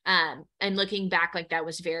 And looking back, like that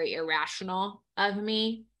was very irrational of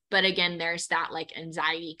me. But again, there's that like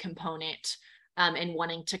anxiety component, and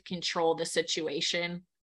wanting to control the situation.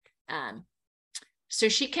 So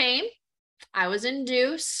she came, I was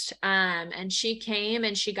induced, and she came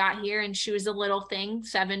and she got here and she was a little thing,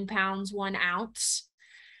 7 pounds, 1 ounce.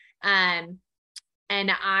 And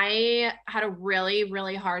I had a really,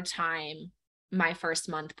 really hard time my first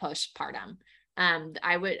month postpartum.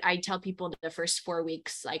 I tell people the first 4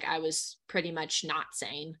 weeks, like I was pretty much not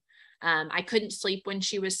sane. I couldn't sleep when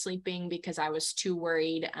she was sleeping because I was too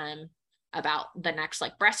worried, about the next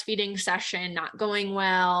like breastfeeding session not going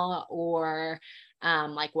well, or,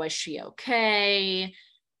 like, was she okay?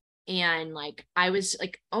 And like I was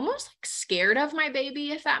like almost like scared of my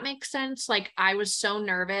baby, if that makes sense. Like I was so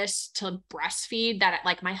nervous to breastfeed that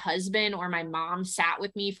like my husband or my mom sat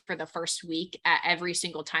with me for the first week at every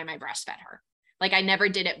single time I breastfed her. Like I never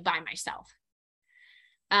did it by myself.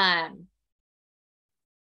 And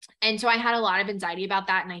so I had a lot of anxiety about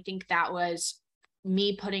that, and I think that was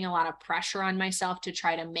me putting a lot of pressure on myself to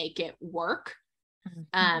try to make it work,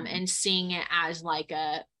 and seeing it as like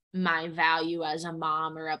my value as a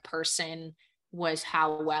mom or a person was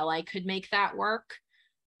how well I could make that work.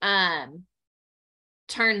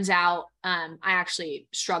 Turns out, I actually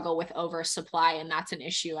struggle with oversupply, and that's an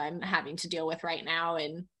issue I'm having to deal with right now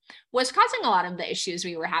and was causing a lot of the issues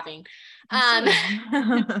we were having.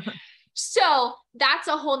 So that's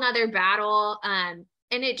a whole nother battle.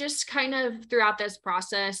 And it just kind of throughout this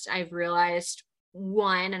process, I've realized,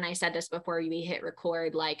 one, and I said this before we hit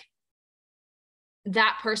record, like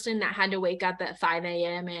that person that had to wake up at 5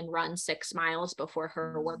 a.m. and run 6 miles before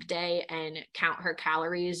her workday and count her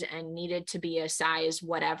calories and needed to be a size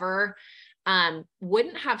whatever,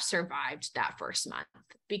 wouldn't have survived that first month,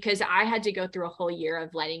 because I had to go through a whole year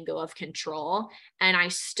of letting go of control, and I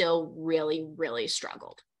still really, really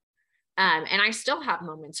struggled. And I still have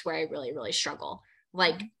moments where I really, really struggle.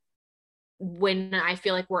 Like when I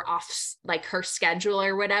feel like we're off like her schedule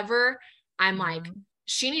or whatever, I'm like,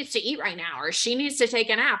 she needs to eat right now, or she needs to take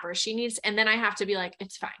a nap, or she needs, and then I have to be like,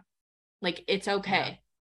 it's fine. Like, it's okay. Yeah.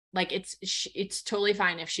 Like it's totally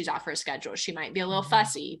fine if she's off her schedule. She might be a little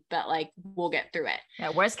fussy, but like, we'll get through it.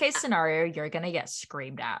 Yeah. Worst case scenario, you're going to get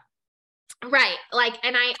screamed at. Right. Like,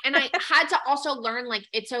 and I had to also learn, like,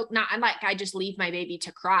 it's so not, I'm like, I just leave my baby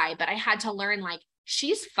to cry, but I had to learn, like,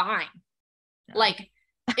 she's fine. Yeah. Like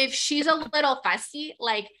if she's a little fussy,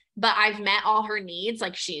 like, but I've met all her needs.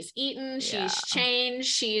 Like she's eaten, she's changed.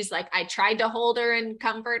 She's like, I tried to hold her and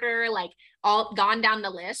comfort her, like all gone down the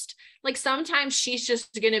list. Like sometimes she's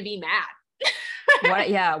just going to be mad.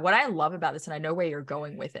 What I love about this, and I know where you're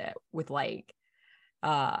going with it, with like,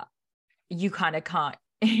 you kind of can't,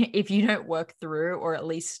 if you don't work through or at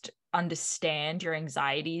least understand your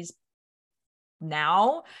anxieties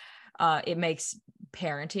now, it makes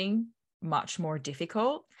parenting much more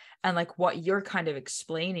difficult. And like what you're kind of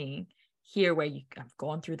explaining here, where you have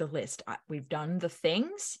gone through the list, we've done the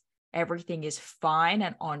things, everything is fine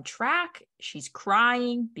and on track. She's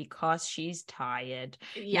crying because she's tired.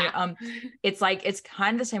 Yeah. It's like, it's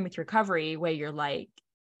kind of the same with recovery, where you're like,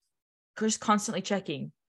 just constantly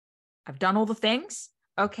checking. I've done all the things.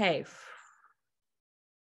 Okay.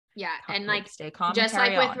 Yeah. And like, stay calm, just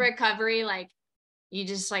like with recovery, like you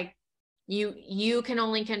just like, you can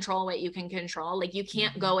only control what you can control. Like you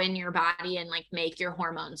can't go in your body and like make your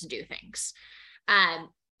hormones do things. And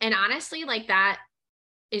honestly, like that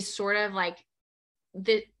is sort of like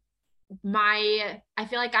I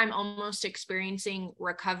feel like I'm almost experiencing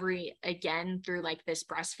recovery again through like this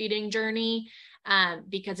breastfeeding journey.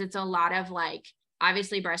 Because it's a lot of like,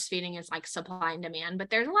 obviously breastfeeding is like supply and demand, but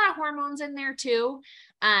there's a lot of hormones in there too.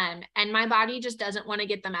 And my body just doesn't want to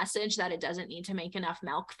get the message that it doesn't need to make enough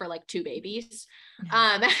milk for like 2 babies.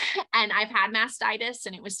 And I've had mastitis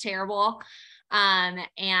and it was terrible. And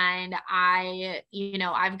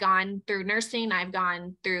I've gone through nursing. I've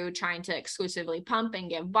gone through trying to exclusively pump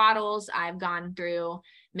and give bottles. I've gone through,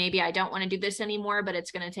 maybe I don't want to do this anymore, but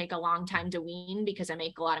it's going to take a long time to wean because I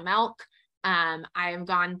make a lot of milk. I've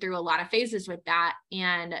gone through a lot of phases with that.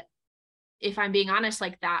 And if I'm being honest,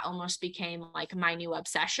 like that almost became like my new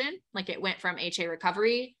obsession. Like it went from HA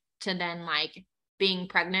recovery to then like being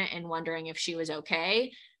pregnant and wondering if she was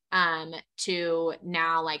okay, to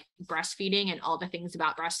now like breastfeeding and all the things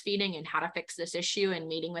about breastfeeding and how to fix this issue and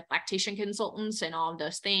meeting with lactation consultants and all of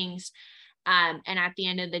those things. And at the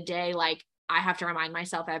end of the day, like I have to remind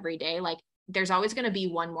myself every day, like there's always going to be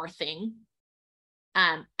one more thing.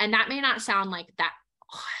 And that may not sound like that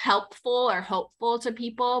helpful or hopeful to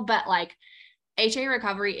people, but like HA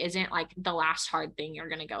recovery isn't like the last hard thing you're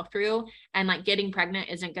going to go through. And like getting pregnant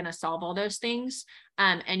isn't going to solve all those things.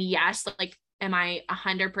 And yes, like, am I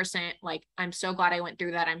 100% like, I'm so glad I went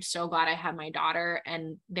through that. I'm so glad I had my daughter,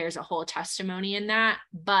 and there's a whole testimony in that.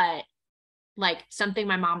 But like something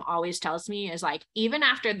my mom always tells me is like, even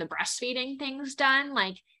after the breastfeeding thing's done,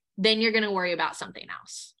 like then you're going to worry about something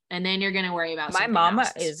else. And then you're going to worry about My something mama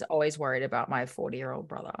else. is always worried about my 40-year-old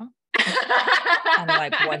brother and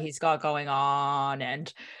like what he's got going on,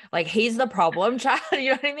 and like he's the problem child, you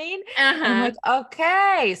know what I mean? And I'm like,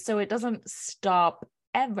 okay, so it doesn't stop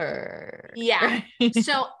ever. Yeah.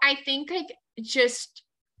 So I think like just,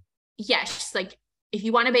 yes, like if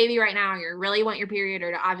you want a baby right now, you really want your period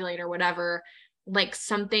or to ovulate or whatever, like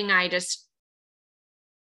something I just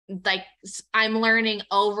like I'm learning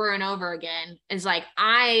over and over again is like,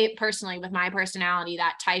 I personally, with my personality,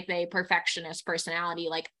 that type A perfectionist personality,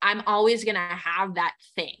 like I'm always going to have that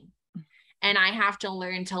thing, and I have to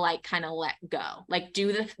learn to like kind of let go, like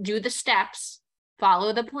do the steps,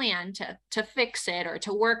 follow the plan to fix it or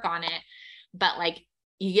to work on it. But like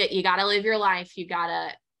you got to live your life. You got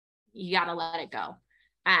to let it go.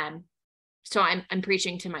 So I'm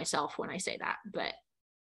preaching to myself when I say that, but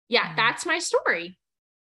yeah, that's my story.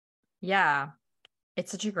 Yeah,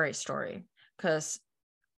 it's such a great story because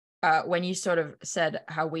when you sort of said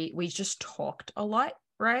how we just talked a lot,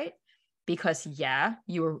 right? Because yeah,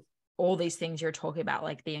 you were all these things you're talking about,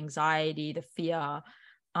 like the anxiety, the fear.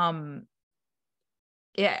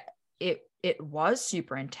 Yeah, it was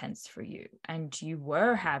super intense for you, and you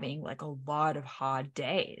were having like a lot of hard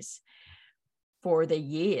days for the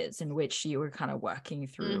years in which you were kind of working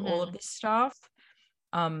through all of this stuff.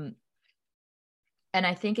 And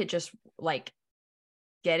I think it just like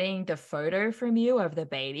getting the photo from you of the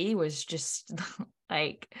baby was just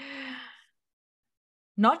like,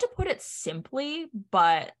 not to put it simply,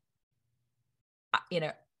 but you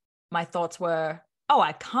know, my thoughts were, oh,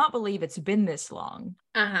 I can't believe it's been this long.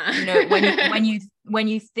 You know, when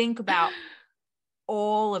you think about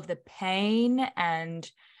all of the pain and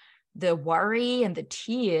the worry and the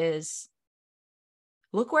tears,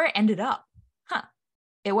 look where it ended up.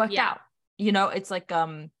 It worked out. You know, it's like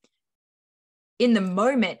in the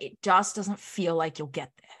moment, it just doesn't feel like you'll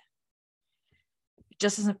get there. It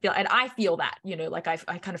just doesn't feel, and I feel that, you know, like I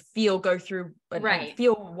kind of go through and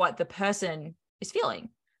feel what the person is feeling.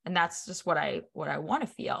 And that's just what I want to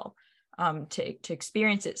feel, to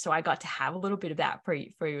experience it. So I got to have a little bit of that for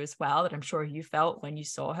you as well, that I'm sure you felt when you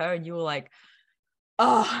saw her and you were like,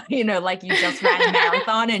 oh, you know, like you just ran a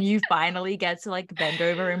marathon and you finally get to like bend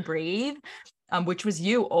over and breathe. Which was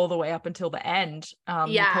you all the way up until the end.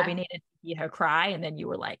 You probably needed to hear her cry, and then you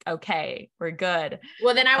were like, okay, we're good.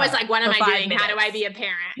 Well, then I was like, what am I doing? How do I be a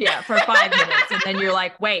parent? Yeah, for 5 minutes. And then you're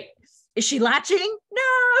like, wait, is she latching?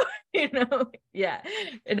 No, you know, yeah,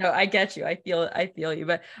 you know, I get you. I feel you.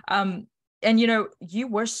 But and you know, you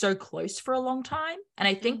were so close for a long time. And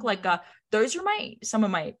I think like those are some of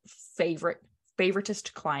my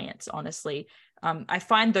favoritist clients, honestly. I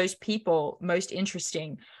find those people most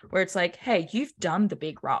interesting, where it's like, hey, you've done the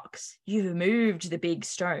big rocks, you've moved the big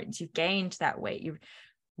stones, you've gained that weight.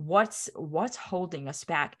 What's holding us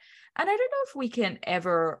back? And I don't know if we can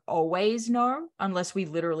ever always know unless we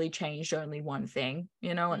literally changed only one thing,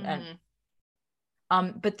 you know.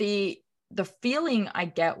 But the feeling I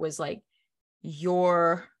get was like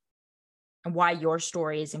why your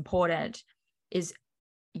story is important is,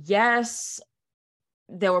 yes,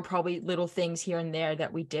 there were probably little things here and there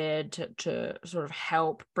that we did to sort of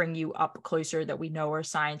help bring you up closer that we know are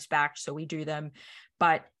science-backed, so we do them.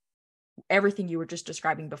 But everything you were just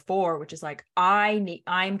describing before, which is like,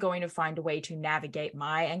 I'm going to find a way to navigate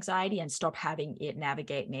my anxiety and stop having it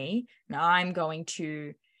navigate me. Now I'm going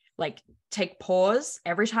to like take pause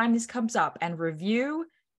every time this comes up and review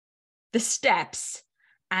the steps,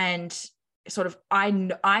 and sort of I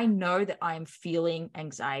know that I'm feeling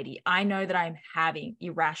anxiety. I know that I'm having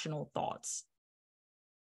irrational thoughts.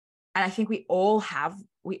 And I think we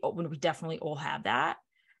definitely all have that.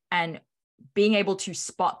 And being able to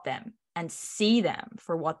spot them and see them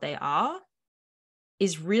for what they are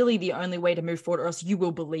is really the only way to move forward, or else you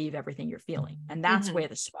will believe everything you're feeling. And that's where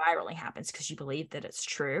the spiraling happens, because you believe that it's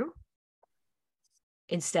true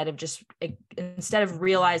instead of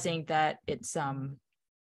realizing that it's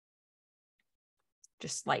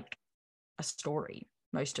just like a story.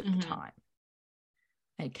 most of the time,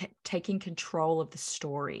 and taking control of the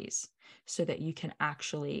stories so that you can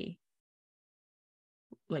actually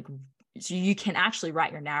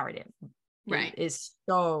write your narrative, Right. is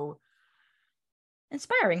so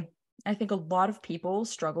inspiring. I think a lot of people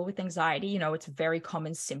struggle with anxiety. You know, it's a very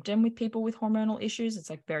common symptom with people with hormonal issues. It's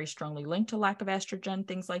like very strongly linked to lack of estrogen,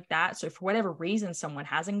 things like that. So for whatever reason someone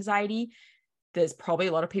has anxiety, there's probably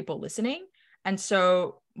a lot of people listening. And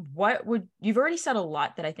so you've already said a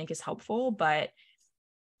lot that I think is helpful, but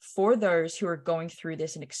for those who are going through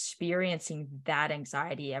this and experiencing that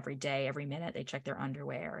anxiety every day, every minute, they check their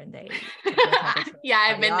underwear and they check their temperature. Yeah,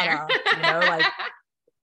 I've been there. You know, like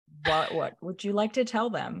what would you like to tell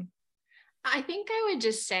them? I think I would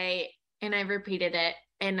just say, and I've repeated it,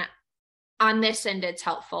 and on this end, it's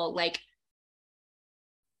helpful. Like,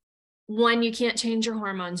 one, you can't change your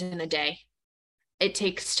hormones in a day. It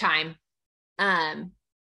takes time. And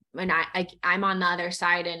I'm on the other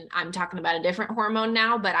side and I'm talking about a different hormone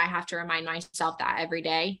now, but I have to remind myself that every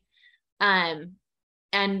day. And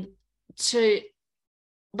to,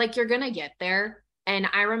 like, you're going to get there. And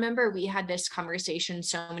I remember we had this conversation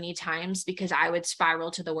so many times because I would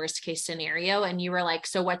spiral to the worst case scenario. And you were like,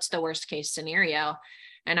 so what's the worst case scenario?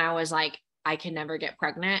 And I was like, I can never get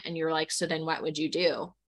pregnant. And you were like, so then what would you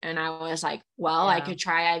do? And I was like, well, I could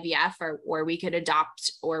try IVF or we could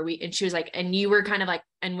adopt and she was like, and you were kind of like,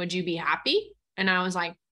 and would you be happy? And I was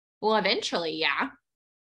like, well, eventually. Yeah.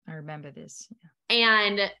 I remember this. Yeah.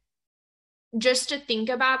 And just to think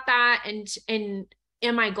about that and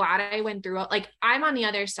am I glad I went through it? Like, I'm on the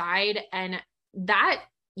other side, and that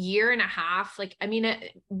year and a half, like, I mean,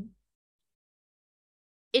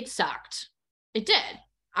 it sucked. It did.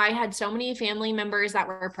 I had so many family members that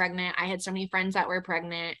were pregnant. I had so many friends that were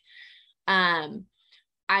pregnant.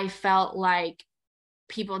 I felt like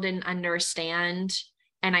people didn't understand,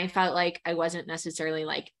 and I felt like I wasn't necessarily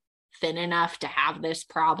like thin enough to have this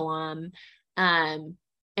problem.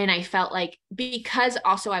 And I felt like, because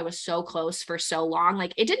also I was so close for so long,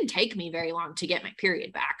 like it didn't take me very long to get my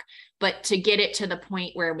period back, but to get it to the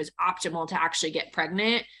point where it was optimal to actually get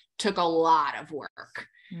pregnant took a lot of work.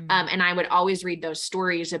 And I would always read those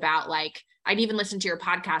stories about, like, I'd even listen to your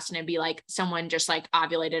podcast and it'd be like someone just like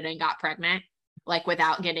ovulated and got pregnant, like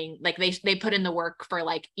without getting, like they put in the work for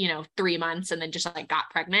like, 3 months and then just like got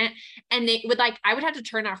pregnant. And they would like, I would have to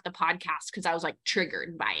turn off the podcast because I was like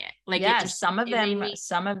triggered by it. Like, yeah, it just, some of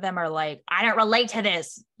them are like, I don't relate to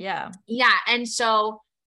this. Yeah. Yeah. And so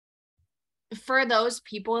for those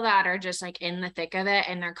people that are just like in the thick of it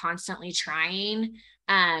and they're constantly trying,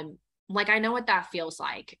 like, I know what that feels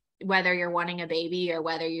like, whether you're wanting a baby or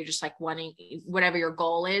whether you're just like wanting whatever your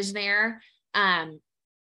goal is there. And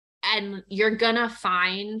you're gonna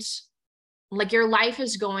find, like, your life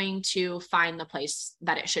is going to find the place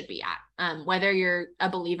that it should be at, whether you're a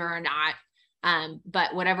believer or not.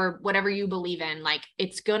 But whatever you believe in, like,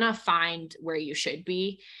 it's gonna find where you should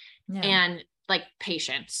be. Yeah. And like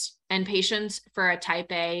patience for a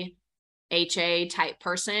type A, HA type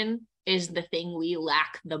person is the thing we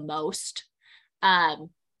lack the most.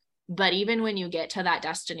 But even when you get to that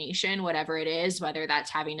destination, whatever it is, whether that's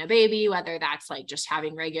having a baby, whether that's like just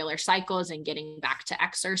having regular cycles and getting back to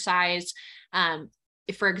exercise,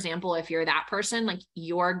 if, for example, if you're that person, like,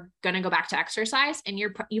 you're going to go back to exercise and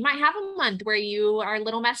you might have a month where you are a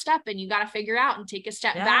little messed up and you got to figure out and take a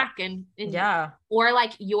step back and or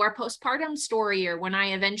like your postpartum story, or when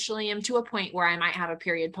I eventually am to a point where I might have a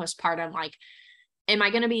period postpartum, like, am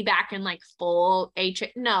I going to be back in like full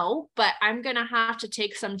HA? No, but I'm going to have to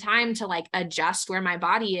take some time to like adjust where my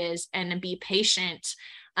body is and be patient,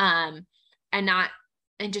 and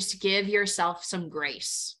just give yourself some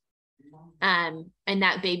grace. And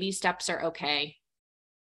that baby steps are okay.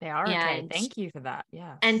 They are okay. Thank you for that.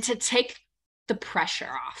 Yeah. And to take the pressure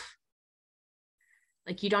off.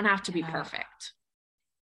 Like, you don't have to be perfect.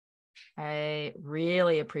 I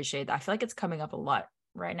really appreciate that. I feel like it's coming up a lot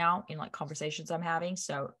right now in like conversations I'm having.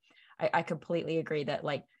 So I completely agree that,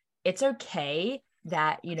 like, it's okay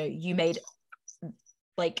that, you made,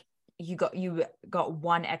 like, you got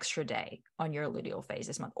one extra day on your luteal phase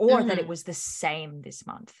this month, or that it was the same this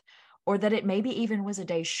month, or that it maybe even was a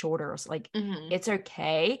day shorter. Like, it's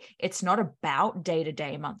okay. It's not about day to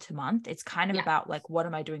day, month to month. It's kind of about like, what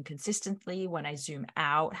am I doing consistently? When I zoom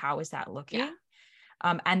out, how is that looking? Yeah.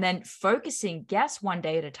 And then focusing, yes, one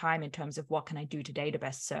day at a time in terms of what can I do today to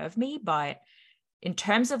best serve me. But in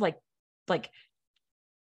terms of like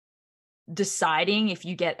deciding if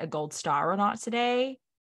you get a gold star or not today,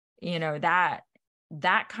 that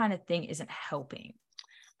kind of thing isn't helping.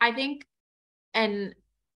 I think, and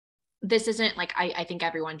this isn't like, I think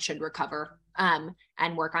everyone should recover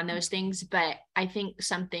and work on those things. But I think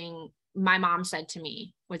something my mom said to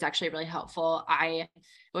me was actually really helpful. It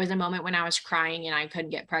was a moment when I was crying and I couldn't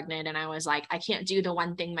get pregnant. And I was like, I can't do the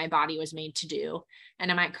one thing my body was made to do.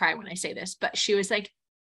 And I might cry when I say this, but she was like,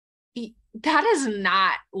 that is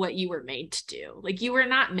not what you were made to do. Like, you were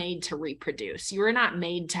not made to reproduce. You were not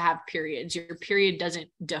made to have periods. Your period doesn't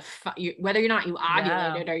define you, whether or not you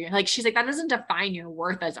ovulated or you're like, she's like, that doesn't define your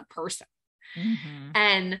worth as a person. Mm-hmm.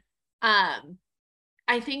 And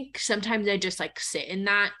I think sometimes I just like sit in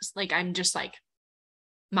that, like, I'm just like,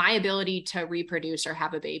 my ability to reproduce or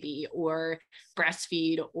have a baby or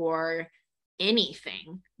breastfeed or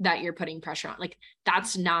anything that you're putting pressure on, like,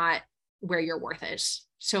 that's not where your worth is.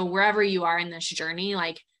 So wherever you are in this journey,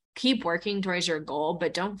 like, keep working towards your goal,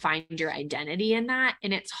 but don't find your identity in that.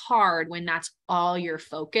 And it's hard when that's all your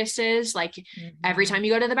focus is. Like, every time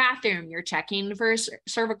you go to the bathroom, you're checking for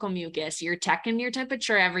cervical mucus, you're checking your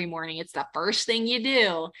temperature every morning. It's the first thing you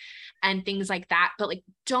do and things like that. But like,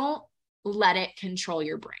 don't let it control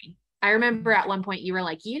your brain. I remember at one point you were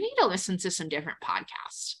like, you need to listen to some different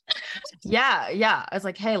podcasts. Yeah. I was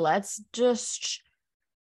like, hey, let's just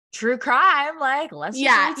true crime. Like, let's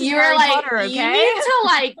just read some Harry Potter, okay? You need to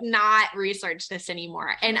like not research this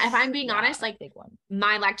anymore. And if I'm being honest, like, big one.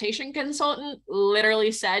 My lactation consultant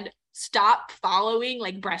literally said, stop following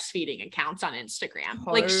like breastfeeding accounts on Instagram.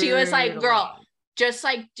 Like, she was like, girl, just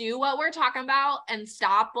like do what we're talking about and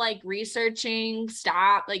stop like researching,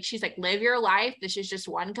 stop. Like, she's like, live your life. This is just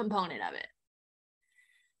one component of it.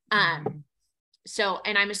 So,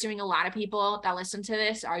 and I'm assuming a lot of people that listen to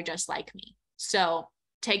this are just like me. So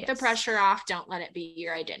take the pressure off. Don't let it be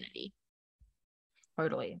your identity.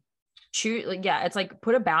 Totally. Like, yeah, it's like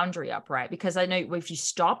put a boundary up, right? Because I know if you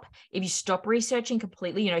stop researching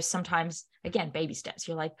completely, you know, sometimes, again, baby steps,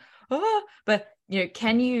 you're like, oh, but you know,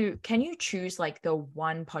 can you choose like the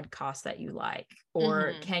one podcast that you like,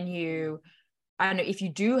 or can you, I don't know, if you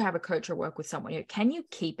do have a coach or work with someone, you know, can you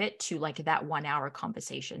keep it to like that 1 hour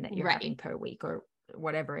conversation that you're having per week or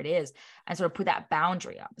whatever it is, and sort of put that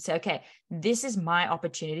boundary up. Say, okay, this is my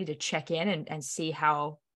opportunity to check in and see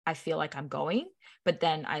how I feel like I'm going, but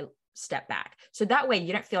then I step back. So that way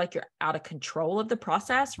you don't feel like you're out of control of the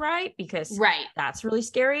process, right? Because that's really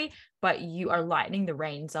scary, but you are lightening the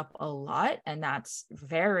reins up a lot, and that's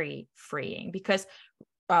very freeing, because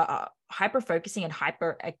hyper focusing and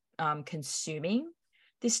hyper consuming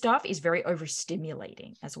this stuff is very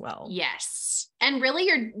overstimulating as well. Yes. And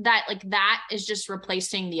really that is just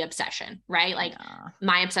replacing the obsession, right? Like,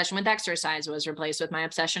 my obsession with exercise was replaced with my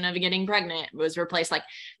obsession of getting pregnant, was replaced. Like,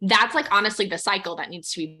 that's like honestly the cycle that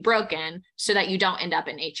needs to be broken so that you don't end up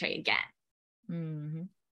in HA again.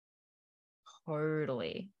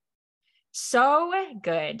 Totally. So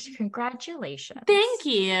good. Congratulations. Thank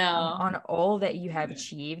you. On all that you have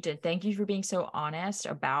achieved. And thank you for being so honest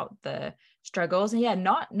about the struggles. And yeah,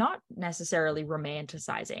 not necessarily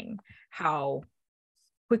romanticizing how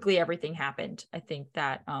quickly everything happened. I think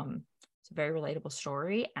that it's a very relatable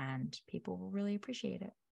story and people will really appreciate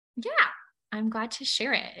it. Yeah, I'm glad to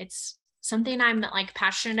share it. It's something I'm like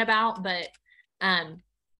passionate about, but I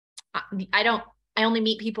only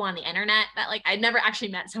meet people on the internet that like, I'd never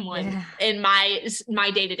actually met someone in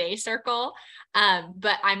my day-to-day circle.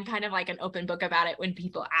 But I'm kind of like an open book about it when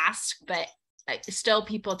people ask, but still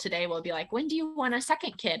people today will be like, when do you want a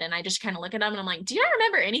second kid? And I just kind of look at them and I'm like, do you not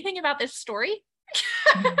remember anything about this story?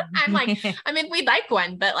 I'm like, I mean, we'd like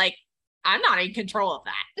one, but like, I'm not in control of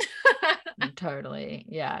that. Totally.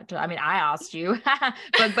 Yeah. I mean, I asked you, but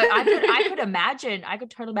I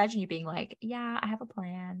could totally imagine you being like, yeah, I have a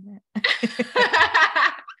plan.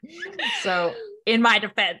 So in my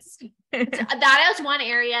defense, that is one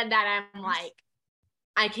area that I'm like,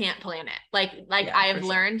 I can't plan it. Like I have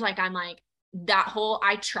learned, like, I'm like,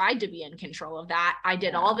 I tried to be in control of that. I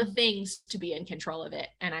did all the things to be in control of it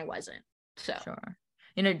and I wasn't. So sure.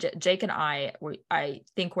 You know, Jake and I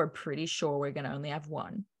think we're pretty sure we're going to only have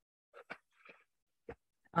one.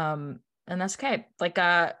 And that's okay. Like,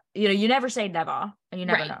 you know, you never say never and you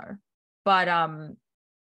never know, but,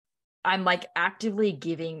 I'm like actively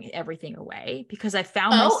giving everything away because I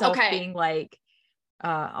found myself being like,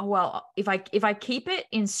 well, if I keep it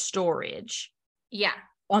in storage,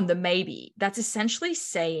 on the maybe, that's essentially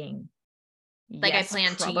saying, like, yes, I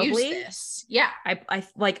plan probably to use this. Yeah.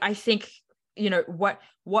 I think, you know,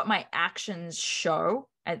 what my actions show,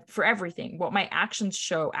 and for everything, what my actions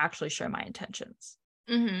show actually show my intentions.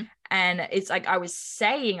 And it's like, I was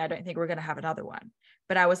saying, I don't think we're going to have another one,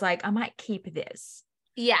 but I was like, I might keep this.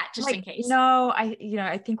 Yeah. Just like, in case. No,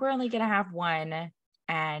 I think we're only going to have one,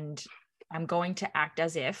 and I'm going to act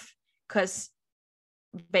as if, because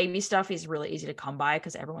baby stuff is really easy to come by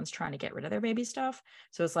because everyone's trying to get rid of their baby stuff.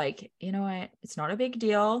 So it's like, you know what? It's not a big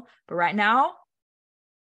deal. But right now,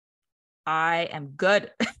 I am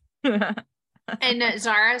good. And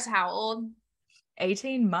Zara's how old?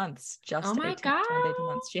 18 months. Just Oh my 18, God. turned 18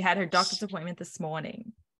 months. She had her doctor's appointment this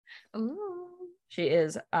morning. Ooh. She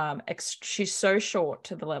is she's so short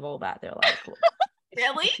to the level that they're like, look,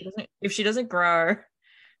 Really? if she doesn't grow,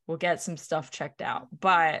 we'll get some stuff checked out.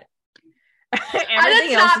 But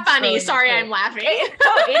that's not funny. Really sorry, good. I'm laughing.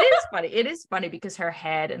 No, it is funny. It is funny because her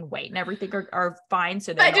head and weight and everything are fine.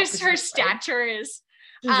 So but just her stature is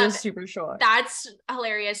just super short. That's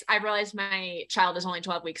hilarious. I realized my child is only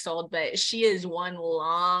 12 weeks old, but she is one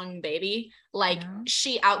long baby. Like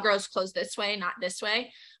she outgrows clothes this way, not this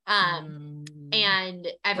way. And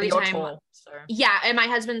every time tall, so. Yeah, and my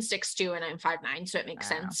husband's 6'2" and I'm 5'9", so it makes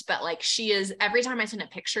sense. But like she is, every time I send a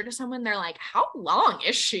picture to someone, they're like, how long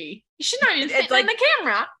is she? She's not even fitting like, in the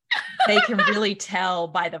camera. They can really tell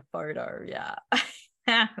by the photo. Yeah.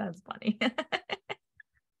 That's funny.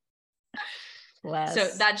 So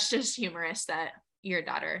that's just humorous that your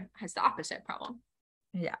daughter has the opposite problem.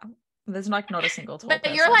 Yeah. There's like not a single tall But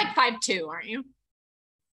person. you're like 5'2", aren't you?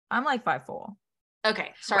 I'm like 5'4".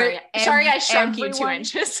 Okay. Sorry. I shrunk you 2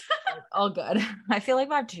 inches. All good. I feel like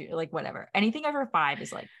 5'2", like whatever. Anything over 5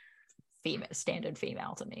 is like female, standard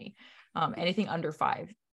female to me. Anything under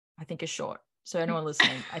 5, I think is short. So anyone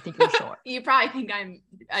listening, I think you're short. You probably think I'm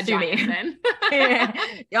a giant then.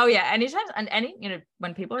 Oh yeah. Anytime, and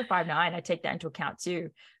when people are 5'9", I take that into account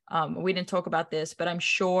too. We didn't talk about this, but I'm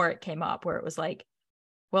sure it came up where it was like,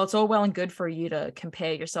 well, it's all well and good for you to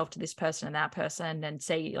compare yourself to this person and that person and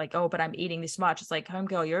say like, oh, but I'm eating this much. It's like,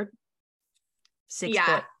 homegirl, you're 6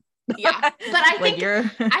 foot. Yeah. But I think,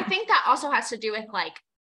 I think that also has to do with like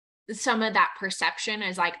some of that perception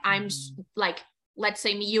is like, I'm like, let's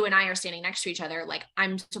say you and I are standing next to each other. Like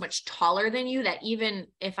I'm so much taller than you that even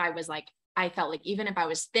if I was like, I felt like even if I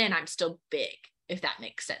was thin, I'm still big, if that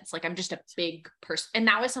makes sense. Like I'm just a big person. And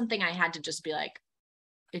that was something I had to just be like,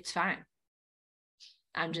 it's fine.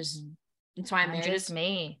 I'm just, that's why I'm married. Just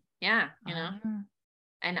me. Yeah. You know,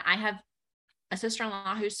 and I have a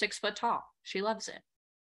sister-in-law who's 6 foot tall. She loves it.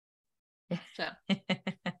 So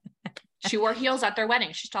she wore heels at their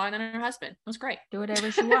wedding. She's taller than her husband. It was great. Do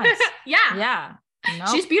whatever she wants. Yeah. No,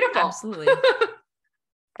 she's beautiful. Absolutely.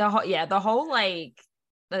 The whole like,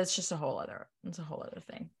 that's just a whole other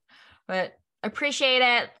thing. But appreciate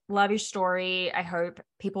it. Love your story. I hope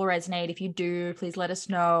people resonate. If you do, please let us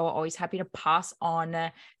know. Always happy to pass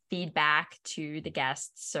on feedback to the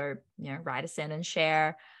guests. So, write us in and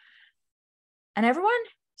share. And everyone,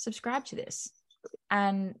 subscribe to this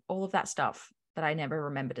and all of that stuff that I never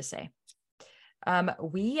remember to say.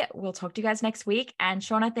 We will talk to you guys next week. And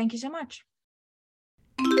Shawna, thank you so much.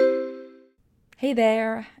 Hey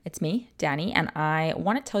there, it's me, Danny, and I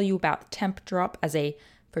want to tell you about Temp Drop as a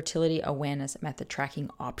fertility awareness method tracking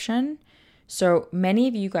option. So many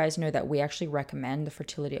of you guys know that we actually recommend the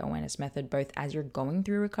fertility awareness method both as you're going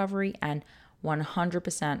through recovery and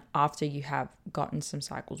 100% after you have gotten some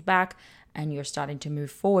cycles back and you're starting to move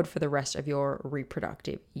forward for the rest of your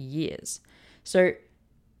reproductive years. So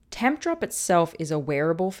Temp Drop itself is a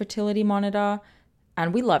wearable fertility monitor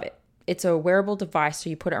and we love it. It's a wearable device, so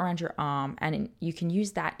you put it around your arm and you can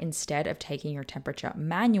use that instead of taking your temperature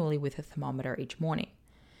manually with a thermometer each morning.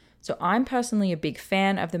 So I'm personally a big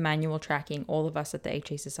fan of the manual tracking. All of us at the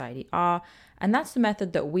HA Society are. And that's the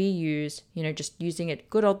method that we use, just using a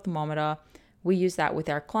good old thermometer. We use that with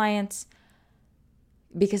our clients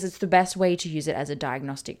because it's the best way to use it as a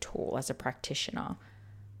diagnostic tool as a practitioner.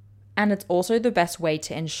 And it's also the best way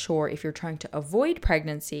to ensure if you're trying to avoid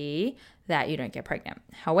pregnancy that you don't get pregnant.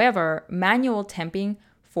 However, manual temping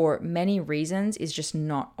for many reasons is just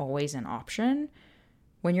not always an option.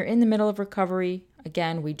 When you're in the middle of recovery,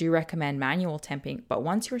 again, we do recommend manual temping, but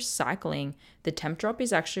once you're cycling, the Temp Drop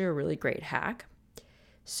is actually a really great hack.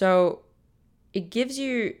 So it gives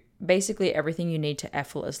you basically everything you need to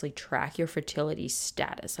effortlessly track your fertility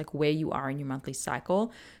status, like where you are in your monthly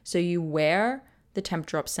cycle. So you wear the Temp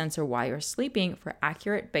Drop sensor while you're sleeping for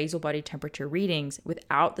accurate basal body temperature readings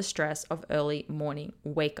without the stress of early morning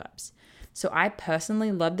wake-ups. So I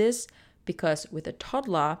personally love this because with a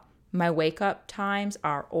toddler, my wake-up times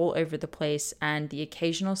are all over the place and the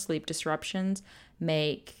occasional sleep disruptions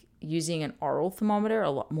make using an oral thermometer a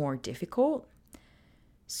lot more difficult.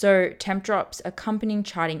 So Temp Drop's accompanying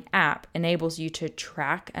charting app enables you to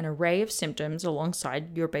track an array of symptoms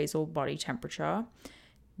alongside your basal body temperature.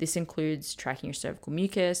 This includes tracking your cervical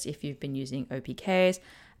mucus if you've been using OPKs,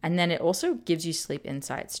 and then it also gives you sleep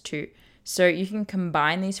insights too. So you can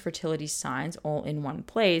combine these fertility signs all in one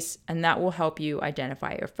place, and that will help you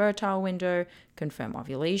identify your fertile window, confirm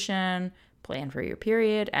ovulation, plan for your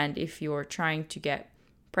period, and if you're trying to get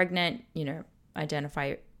pregnant,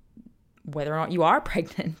 identify whether or not you are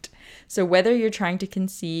pregnant. So whether you're trying to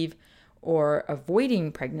conceive or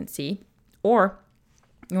avoiding pregnancy, or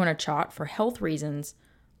you want to chart for health reasons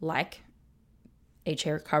like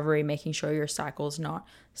HA recovery, making sure your cycle's not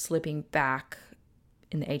slipping back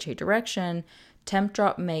in the HA direction,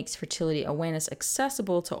 Tempdrop makes fertility awareness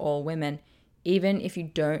accessible to all women, even if you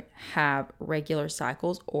don't have regular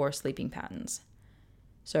cycles or sleeping patterns.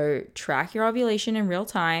 So track your ovulation in real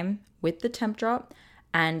time with the Tempdrop,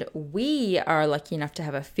 and we are lucky enough to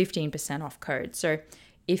have a 15% off code. So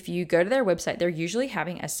if you go to their website, they're usually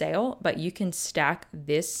having a sale, but you can stack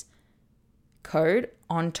this code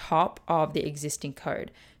on top of the existing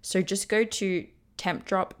code. So just go to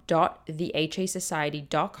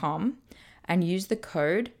tempdrop.thehasociety.com and use the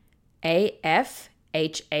code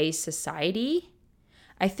AFHA Society.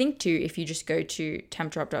 I think too, if you just go to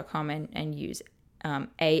tempdrop.com and use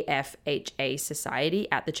AFHA Society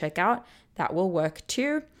at the checkout, that will work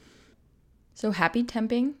too. So happy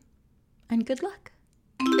temping and good luck.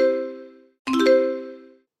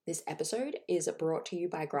 This episode is brought to you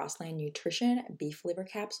by Grassland Nutrition beef liver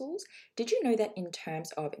capsules. Did you know that in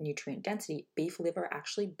terms of nutrient density, beef liver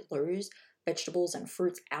actually blows vegetables and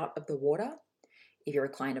fruits out of the water? If you're a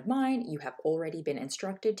client of mine, you have already been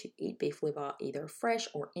instructed to eat beef liver either fresh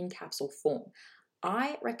or in capsule form.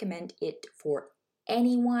 I recommend it for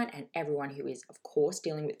anyone and everyone who is, of course,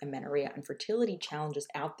 dealing with amenorrhea and fertility challenges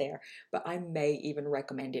out there, but I may even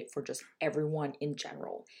recommend it for just everyone in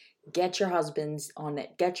general. Get your husbands on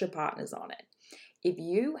it, get your partners on it. If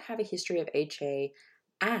you have a history of HA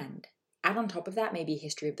and add on top of that maybe a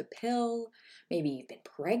history of the pill, maybe you've been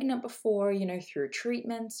pregnant before, through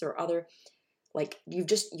treatments or other,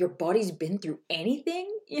 your body's been through anything,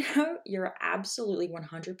 you're absolutely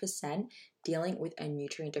 100% dealing with a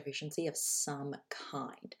nutrient deficiency of some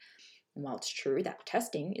kind. And while it's true that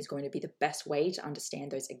testing is going to be the best way to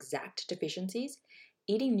understand those exact deficiencies,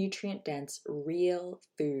 eating nutrient-dense, real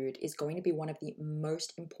food is going to be one of the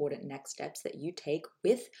most important next steps that you take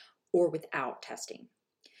with or without testing.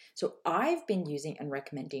 So I've been using and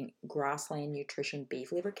recommending Grassland Nutrition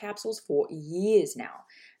beef liver capsules for years now.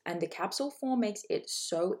 And the capsule form makes it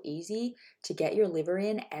so easy to get your liver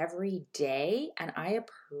in every day. And I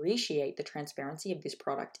appreciate the transparency of this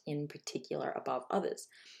product in particular above others.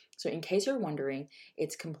 So in case you're wondering,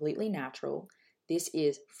 it's completely natural. This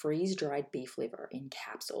is freeze-dried beef liver in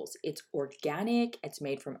capsules. It's organic, it's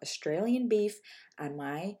made from Australian beef, and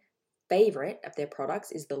my favorite of their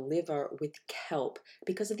products is the liver with kelp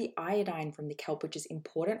because of the iodine from the kelp, which is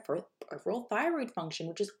important for overall thyroid function,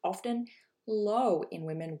 which is often low in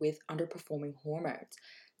women with underperforming hormones.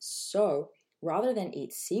 So rather than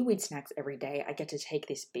eat seaweed snacks every day, I get to take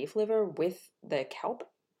this beef liver with the kelp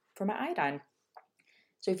for my iodine.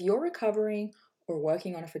 So if you're recovering or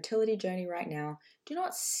working on a fertility journey right now, do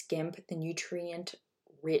not skimp the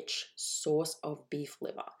nutrient-rich source of beef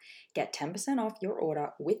liver. Get 10% off your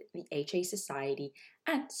order with the HA Society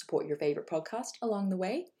and support your favorite podcast along the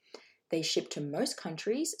way. They ship to most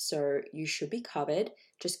countries, so you should be covered.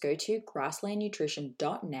 Just go to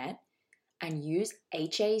grasslandnutrition.net and use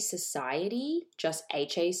HA Society, just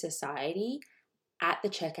HA Society, at the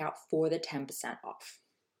checkout for the 10% off.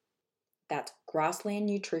 That's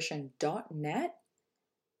grasslandnutrition.net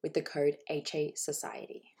with the code HA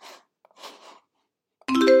Society.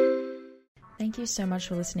 Thank you so much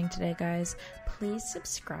for listening today, guys. Please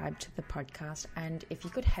subscribe to the podcast, and if you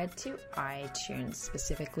could head to iTunes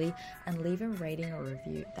specifically and leave a rating or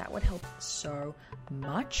review, that would help so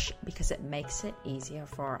much because it makes it easier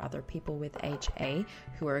for other people with HA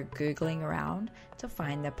who are Googling around to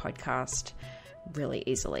find the podcast really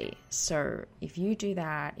easily. So if you do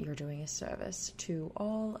that, you're doing a service to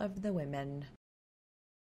all of the women